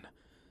man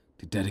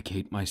to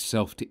dedicate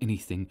myself to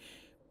anything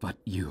but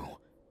you.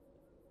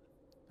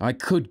 I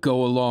could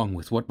go along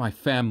with what my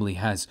family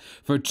has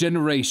for a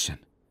generation.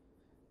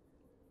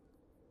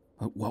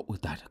 But what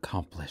would that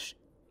accomplish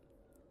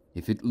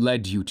if it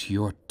led you to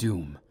your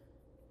doom?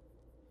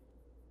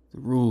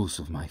 The rules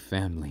of my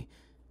family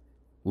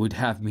would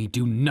have me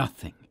do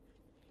nothing.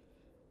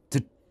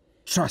 To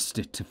trust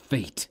it to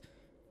fate.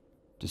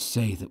 To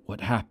say that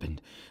what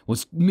happened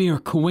was mere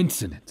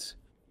coincidence.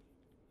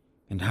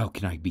 And how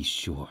can I be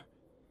sure?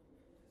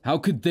 How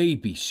could they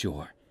be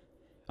sure?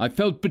 I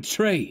felt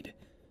betrayed.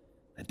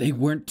 That they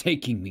weren't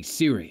taking me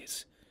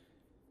serious.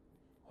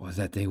 Or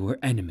that they were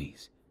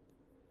enemies.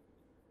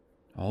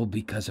 All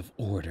because of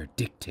order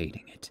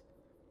dictating it.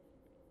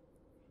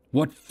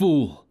 What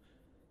fool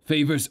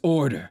favors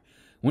order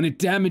when it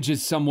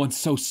damages someone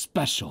so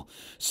special,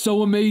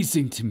 so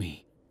amazing to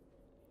me?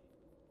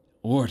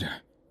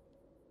 Order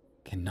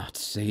cannot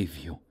save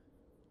you.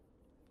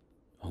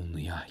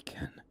 Only I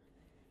can.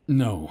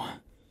 No,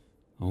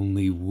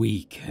 only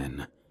we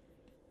can.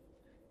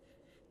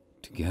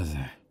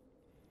 Together,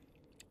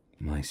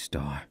 my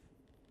star,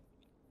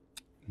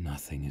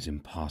 nothing is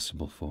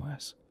impossible for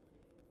us.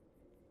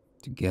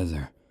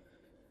 Together,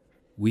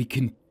 we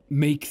can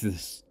make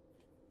this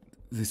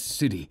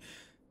city,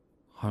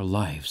 our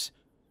lives,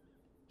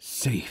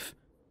 safe,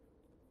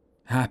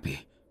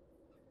 happy.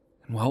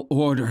 And while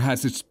order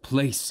has its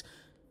place,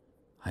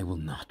 I will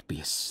not be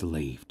a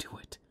slave to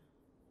it.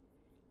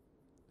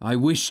 I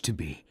wish to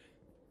be,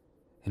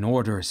 in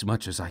order as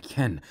much as I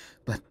can,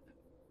 but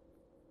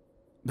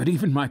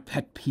even my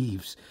pet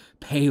peeves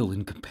pale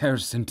in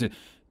comparison to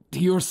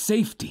your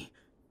safety.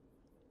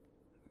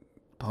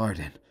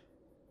 Pardon,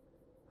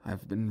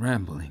 I've been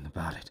rambling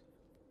about it.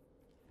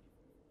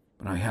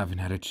 But I haven't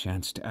had a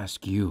chance to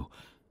ask you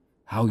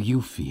how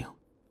you feel.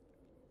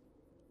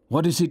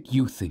 What is it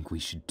you think we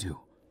should do?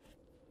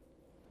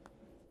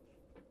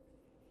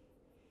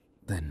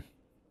 Then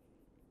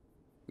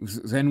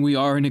we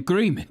are in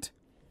agreement.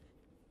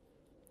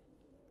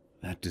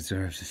 That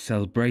deserves a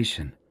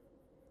celebration,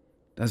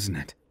 doesn't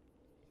it?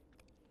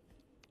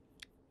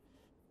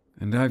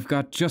 And I've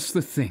got just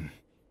the thing.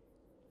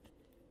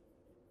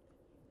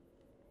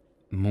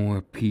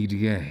 More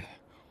PDA.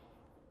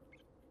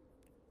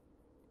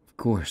 Of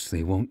course,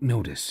 they won't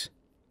notice.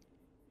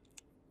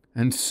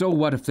 And so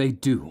what if they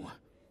do?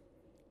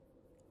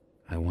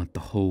 I want the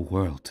whole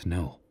world to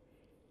know.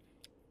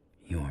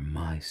 You're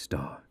my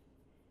star.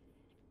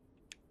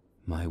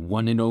 My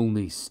one and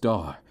only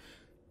star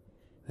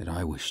that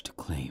I wish to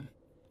claim.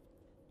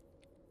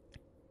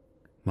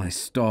 My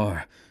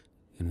star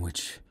in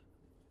which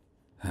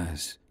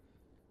has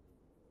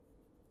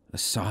a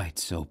side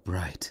so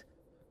bright.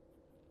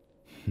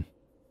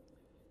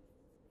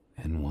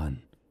 And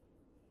one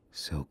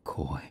so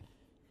coy.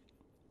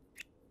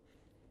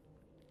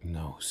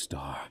 No,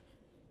 star.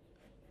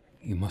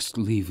 You must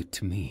leave it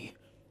to me.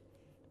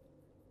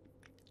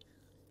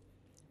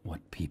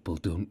 What people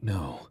don't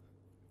know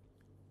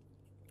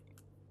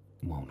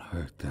won't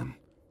hurt them.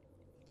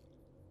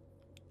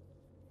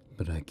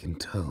 But I can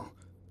tell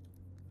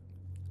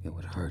it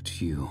would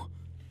hurt you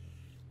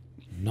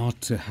not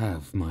to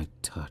have my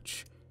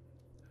touch.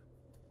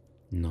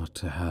 Not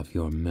to have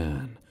your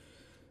man,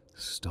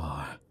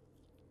 star.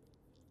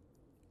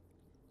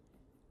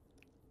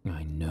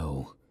 I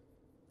know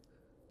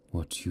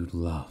what you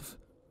love.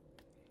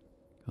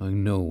 I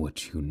know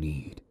what you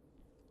need.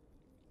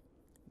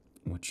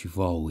 What you've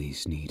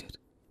always needed.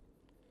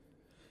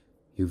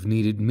 You've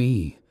needed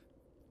me,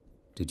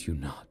 did you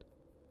not?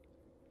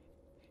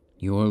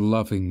 Your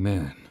loving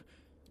man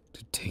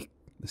to take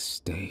the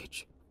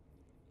stage,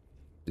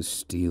 to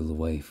steal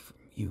away from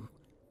you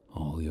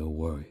all your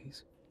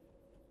worries,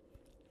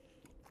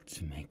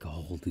 to make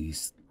all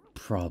these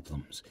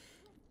problems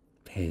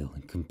pale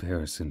in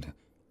comparison to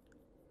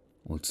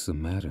what's the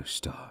matter,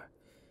 star?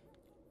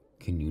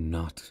 Can you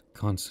not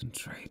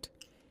concentrate?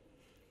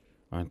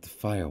 Aren't the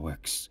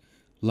fireworks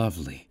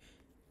lovely?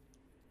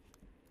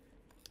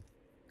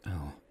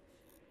 Oh,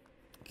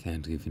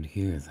 can't even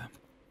hear them.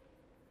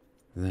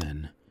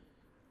 Then,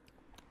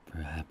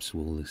 perhaps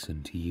we'll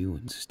listen to you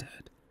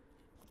instead.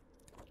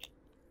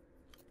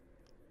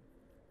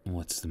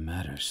 What's the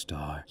matter,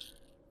 star?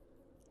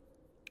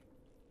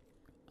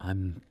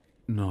 I'm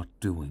not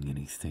doing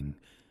anything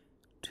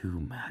too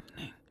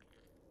maddening.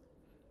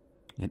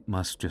 It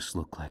must just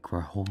look like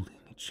we're holding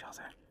each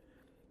other.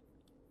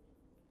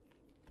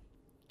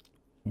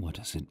 What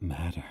does it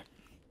matter?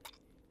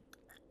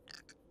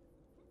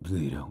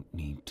 They don't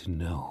need to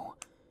know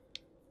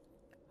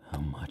how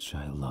much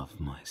I love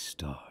my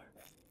star.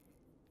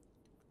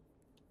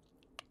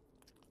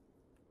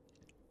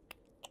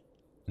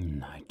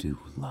 And I do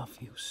love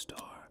you,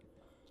 star.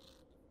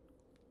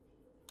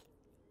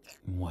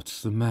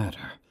 What's the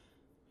matter?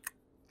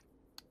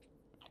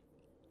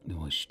 You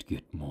wish to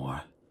get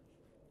more?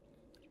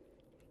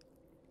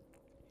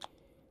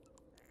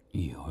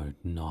 You're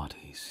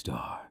naughty,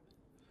 star.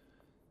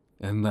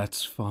 And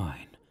that's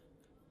fine.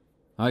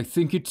 I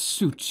think it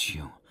suits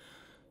you.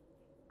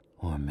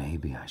 Or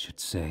maybe I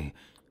should say,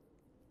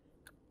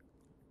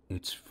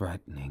 it's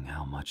frightening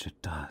how much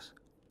it does.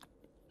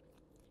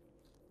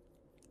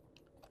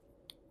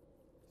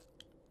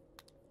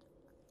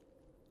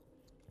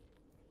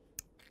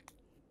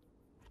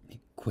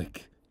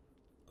 Quick,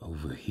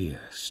 over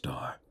here,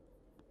 star.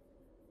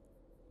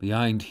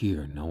 Behind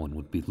here, no one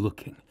would be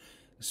looking,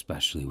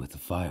 especially with the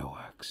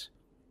fireworks.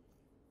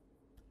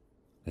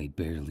 They'd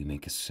barely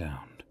make a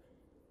sound.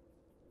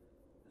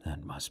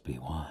 That must be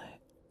why.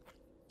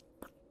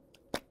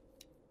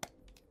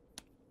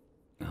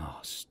 Oh,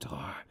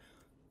 star.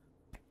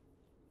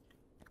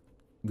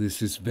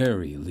 This is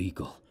very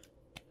illegal.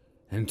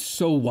 And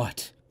so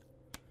what?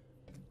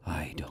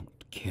 I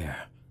don't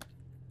care.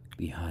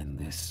 Behind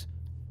this,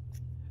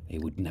 they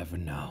would never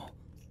know.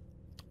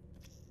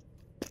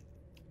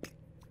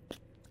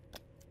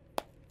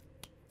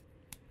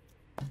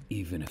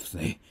 Even if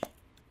they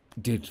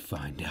did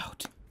find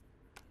out,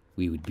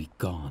 we would be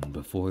gone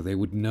before they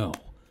would know.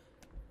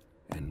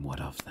 And what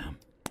of them?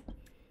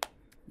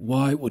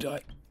 Why would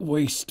I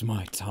waste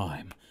my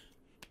time?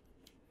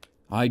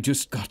 I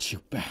just got you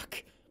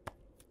back.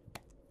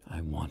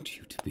 I want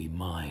you to be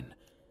mine.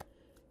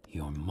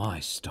 You're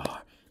my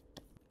star.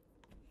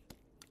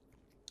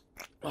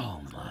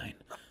 All mine.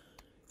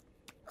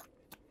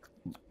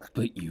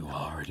 But you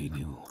already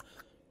knew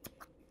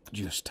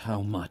just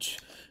how much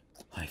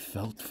I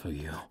felt for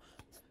you.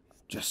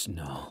 Just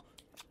know,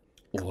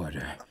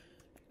 order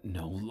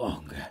no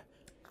longer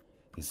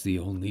is the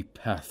only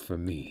path for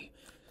me.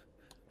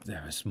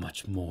 There is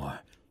much more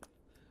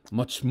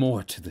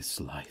to this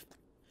life,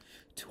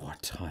 to our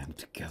time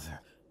together.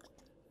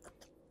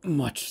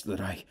 Much that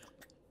I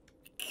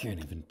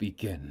can't even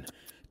begin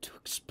to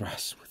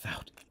express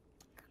without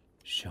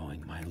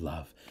showing my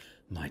love,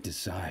 my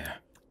desire,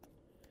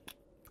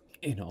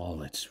 in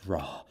all its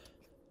raw,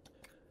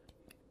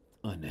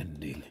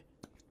 unending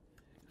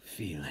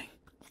feeling.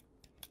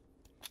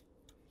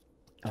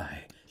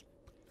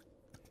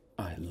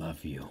 I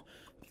love you,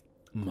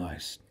 my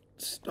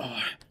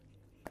star.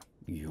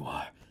 You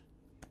are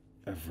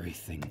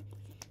everything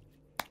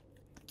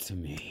to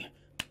me,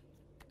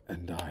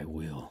 and I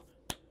will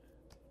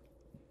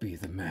be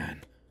the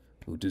man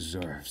who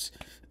deserves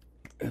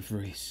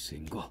every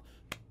single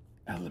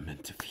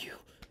element of you.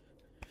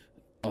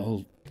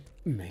 I'll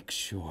make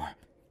sure,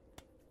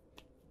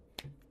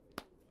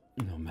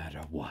 no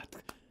matter what,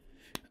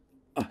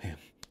 I am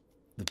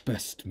the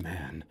best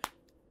man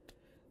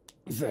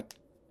that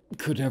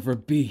could ever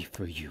be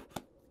for you.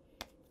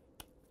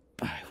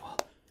 I will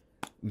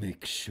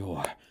make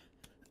sure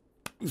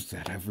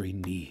that every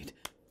need,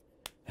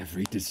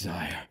 every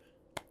desire,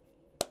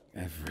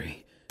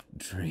 every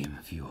dream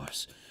of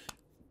yours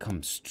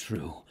comes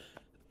true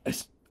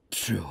as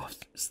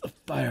the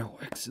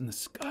fireworks in the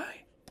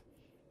sky.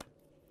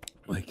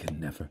 I can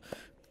never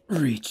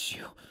reach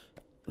you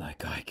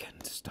like I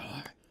can,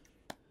 star.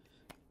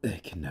 They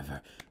can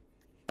never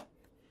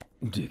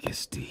dig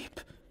as deep,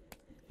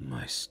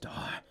 my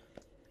star,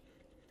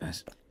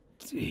 as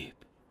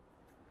deep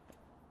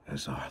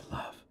as our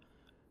love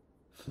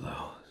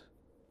flows.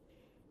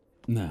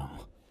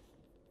 Now,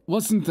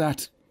 wasn't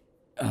that,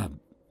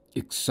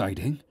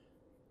 exciting?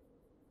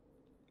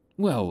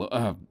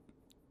 Well,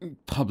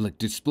 public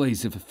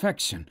displays of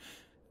affection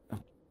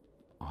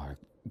are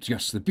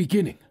just the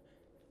beginning.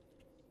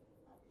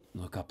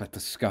 Look up at the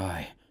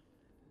sky.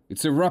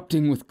 It's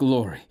erupting with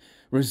glory,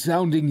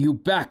 resounding you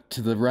back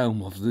to the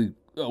realm of the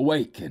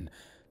awake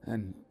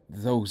and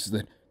those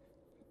that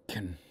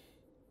can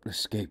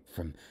escape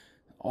from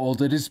all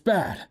that is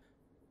bad.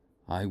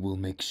 I will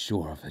make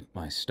sure of it,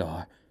 my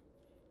star.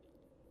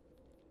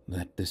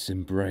 Let this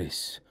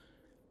embrace,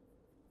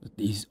 that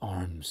these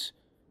arms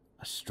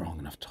are strong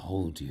enough to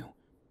hold you.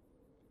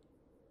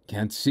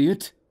 Can't see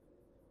it?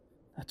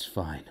 That's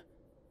fine.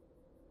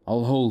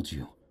 I'll hold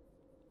you.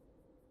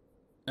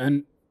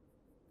 And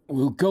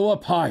we'll go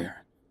up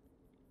higher.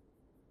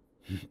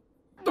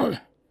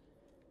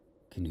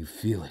 Can you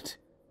feel it?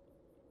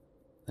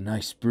 The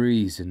nice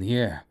breeze in the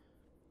air.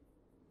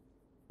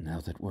 Now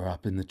that we're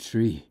up in the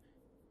tree.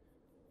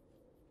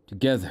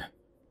 Together,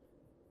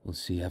 we'll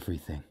see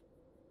everything.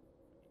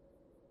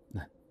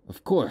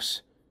 Of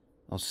course,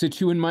 I'll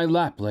sit you in my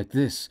lap like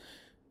this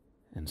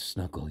and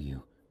snuggle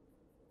you.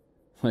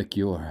 Like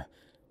you're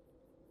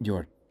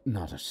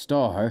not a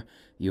star,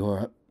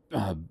 you're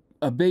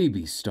a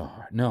baby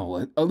star.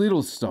 No, a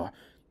little star.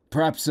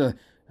 Perhaps a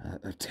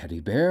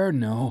teddy bear?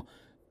 No,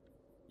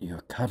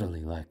 you're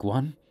cuddly like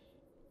one.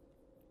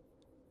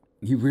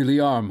 You really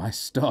are my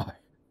star.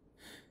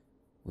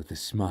 With a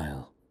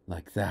smile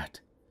like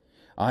that,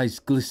 eyes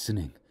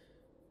glistening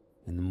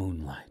in the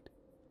moonlight,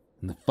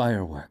 and the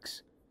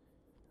fireworks.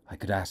 I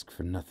could ask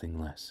for nothing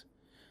less,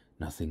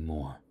 nothing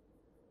more.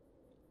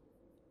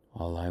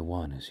 All I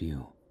want is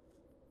you,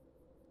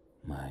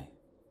 my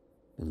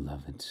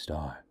beloved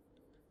star.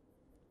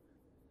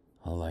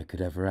 All I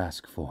could ever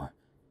ask for,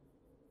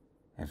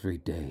 every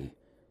day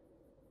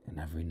and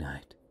every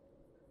night,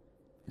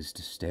 is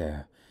to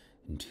stare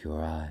into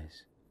your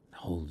eyes and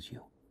hold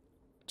you,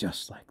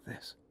 just like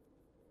this.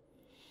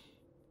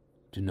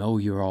 To know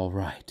you're all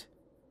right,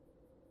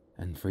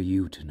 and for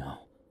you to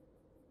know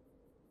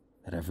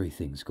that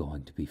everything's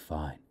going to be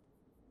fine.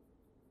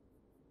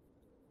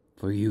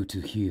 For you to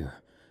hear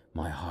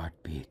my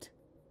heartbeat,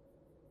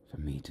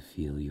 for me to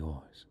feel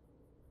yours.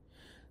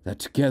 That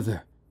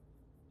together,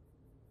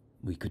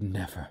 we could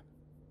never,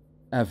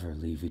 ever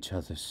leave each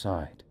other's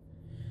side.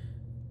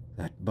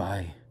 That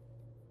by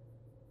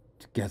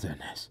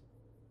togetherness,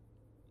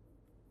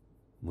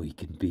 we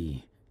can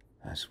be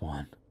as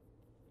one.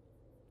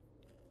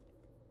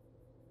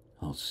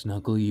 I'll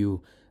snuggle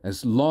you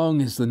as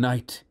long as the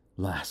night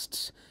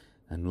lasts,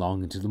 and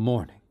long into the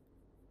morning.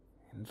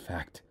 In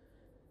fact,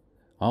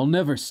 I'll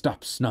never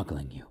stop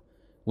snuggling you.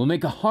 We'll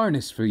make a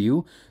harness for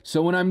you,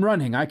 so when I'm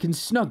running, I can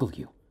snuggle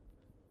you.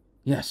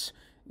 Yes,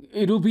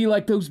 it'll be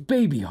like those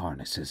baby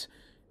harnesses,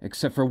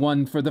 except for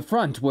one for the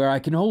front where I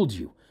can hold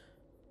you.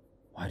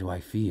 Why do I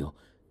feel?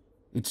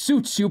 It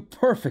suits you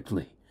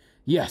perfectly.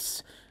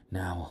 Yes.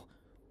 Now,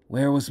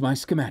 where was my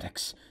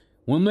schematics?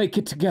 We'll make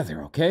it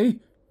together, okay?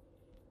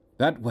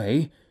 That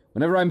way,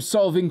 whenever I'm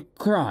solving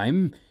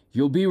crime,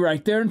 you'll be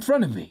right there in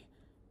front of me.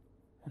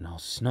 And I'll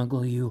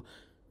snuggle you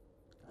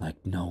like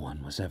no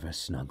one was ever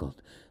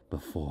snuggled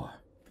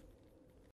before.